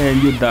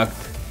 And you ducked.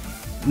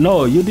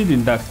 No, you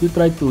didn't duck. You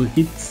tried to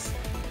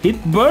hit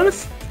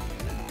burst.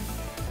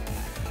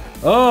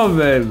 Oh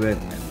man.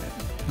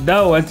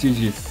 That was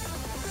GG.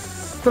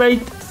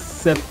 Straight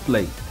set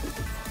play.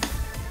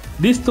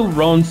 These 2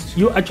 rounds,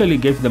 you actually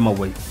gave them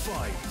away.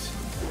 Fight.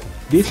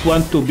 This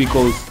one too,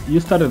 because you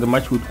started the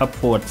match with up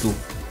forward 2.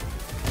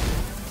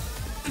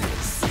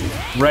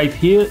 Right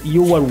here,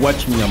 you were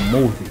watching a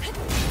movie.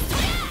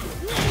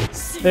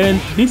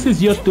 And this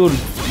is your turn,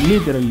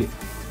 literally.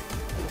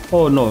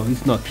 Oh no,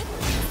 it's not.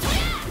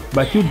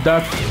 But you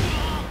ducked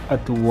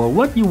at the wall.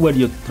 What were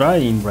you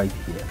trying right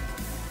here?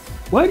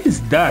 What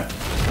is that?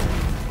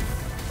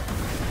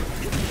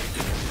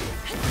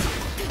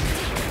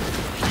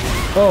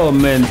 Oh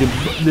man,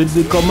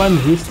 the command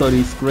history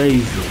is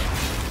crazy.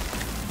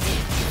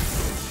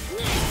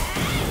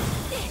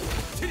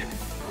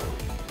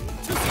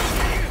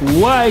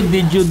 Why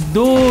did you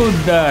do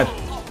that?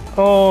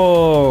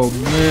 Oh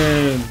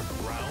man.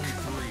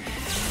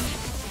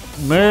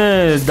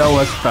 Man, that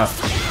was tough.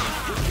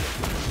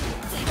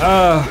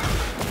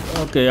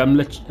 Okay,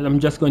 I'm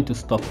just going to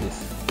stop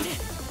this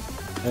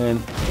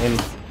and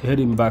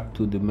heading back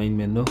to the main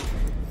menu.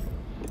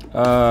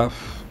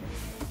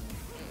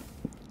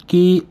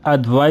 Key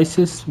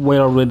advices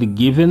were already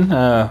given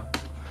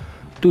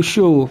to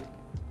show.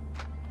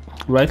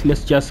 Right,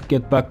 let's just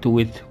get back to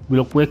it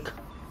real quick.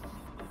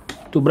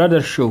 To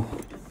Brother Show,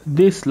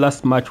 this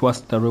last match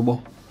was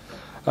terrible,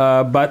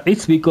 but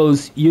it's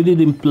because you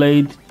didn't play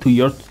it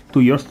to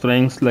your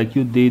strengths like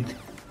you did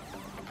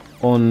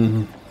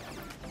on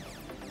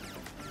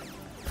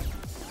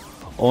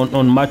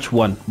match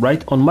 1,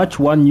 right? On match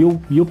 1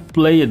 you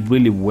play it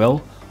really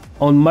well.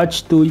 On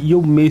match 2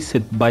 you miss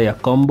it by a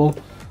combo,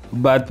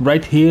 but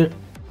right here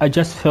I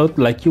just felt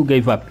like you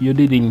gave up. You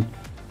didn't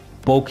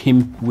poke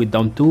him with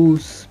down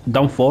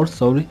 4,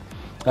 sorry.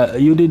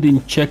 You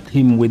didn't check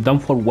him with down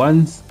 4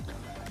 once,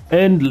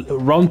 and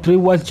round 3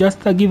 was just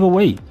a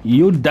giveaway.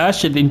 You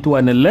dashed into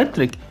an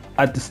electric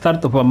at the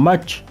start of a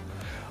match.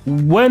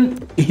 When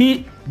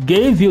he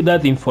gave you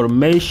that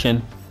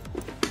information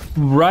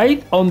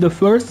right on the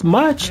first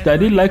match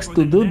that he likes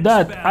to do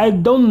that, I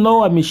don't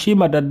know a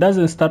Mishima that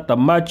doesn't start a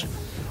match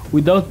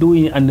without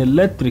doing an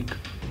electric.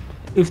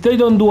 If they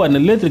don't do an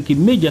electric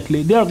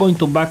immediately, they are going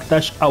to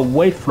backdash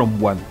away from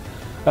one.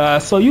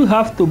 So you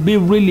have to be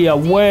really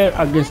aware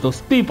against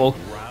those people,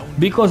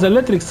 because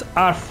electrics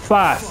are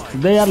fast.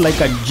 They are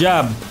like a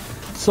jab.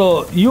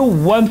 So you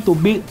want to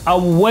be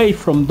away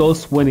from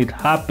those when it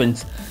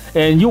happens,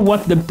 and you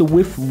want them to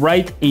whiff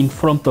right in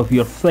front of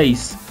your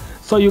face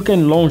so you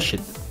can launch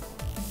it.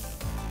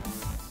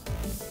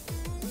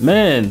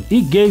 Man,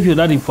 he gave you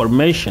that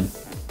information.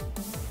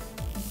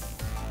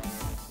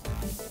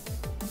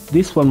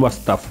 This one was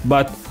tough,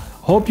 but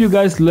hope you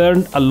guys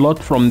learned a lot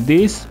from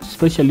this,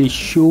 especially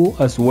Shoe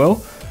as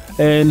well,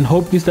 and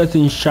hope this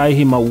doesn't shy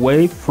him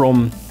away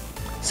from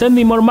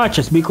sending more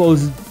matches,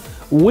 because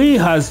we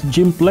as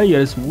gym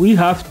players, we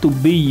have to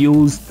be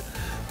used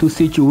to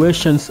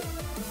situations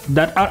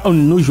that are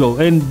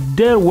unusual, and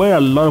there were a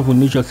lot of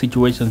unusual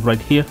situations right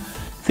here,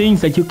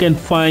 things that you can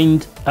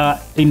find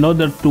in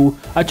order to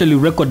actually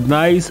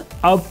recognize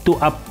how to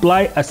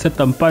apply a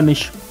certain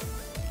punish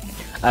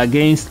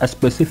against a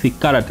specific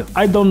character.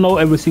 I don't know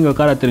every single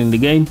character in the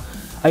game.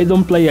 I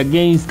don't play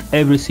against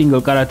every single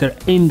character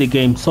in the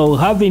game, so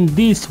having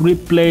these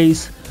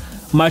replays,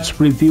 match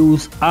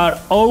reviews are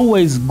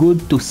always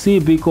good to see,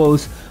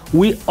 because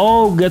we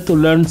all get to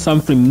learn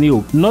something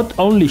new. Not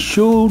only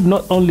Shu,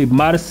 not only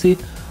Marcy,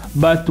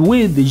 but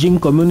with the Jin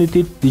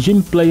community, the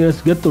Jin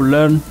players get to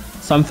learn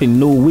something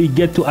new. We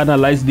get to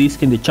analyze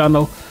this in the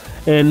channel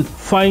and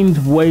find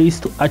ways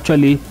to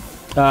actually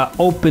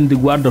open the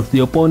guard of the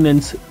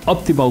opponents,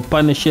 optimal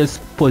punishes,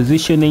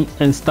 positioning,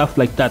 and stuff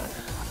like that.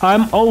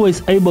 I'm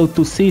always able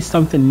to see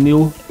something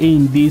new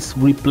in these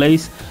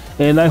replays,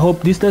 and I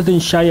hope this doesn't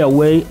shy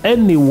away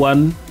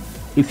anyone.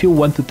 If you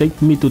want to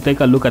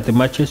take a look at the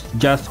matches,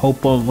 just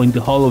hop on in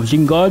the Hall of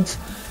Jin Gods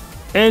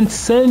and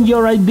send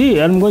your ID.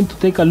 I'm going to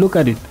take a look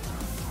at it,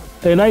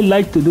 and I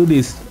like to do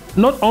this.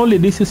 Not only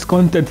this is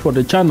content for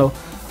the channel,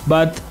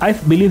 but I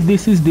believe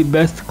this is the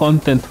best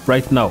content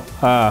right now,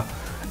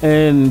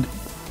 and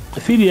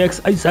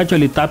FiddyX is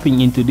actually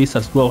tapping into this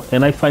as well,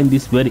 and I find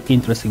this very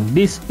interesting.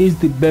 This is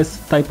the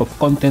best type of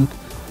content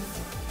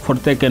for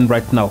Tekken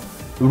right now.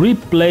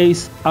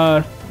 Replays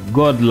are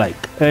godlike,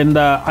 and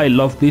I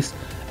love this.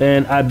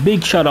 And a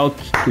big shout out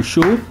to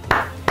Shu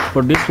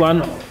for this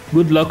one.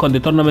 Good luck on the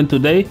tournament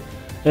today,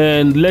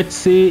 and let's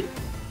see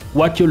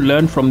what you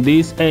learn from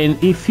this.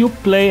 And if you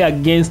play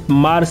against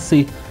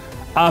Marcy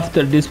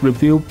after this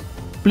review,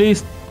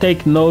 please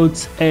take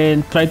notes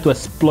and try to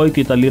exploit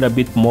it a little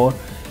bit more.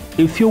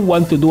 If you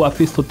want to do a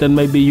Fist to 10,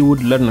 maybe you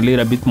would learn a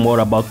little bit more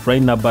about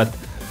Reina, but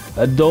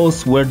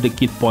those were the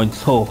key points.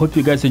 So hope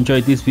you guys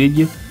enjoyed this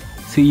video.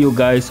 See you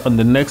guys on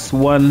the next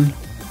one,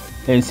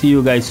 and see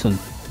you guys soon.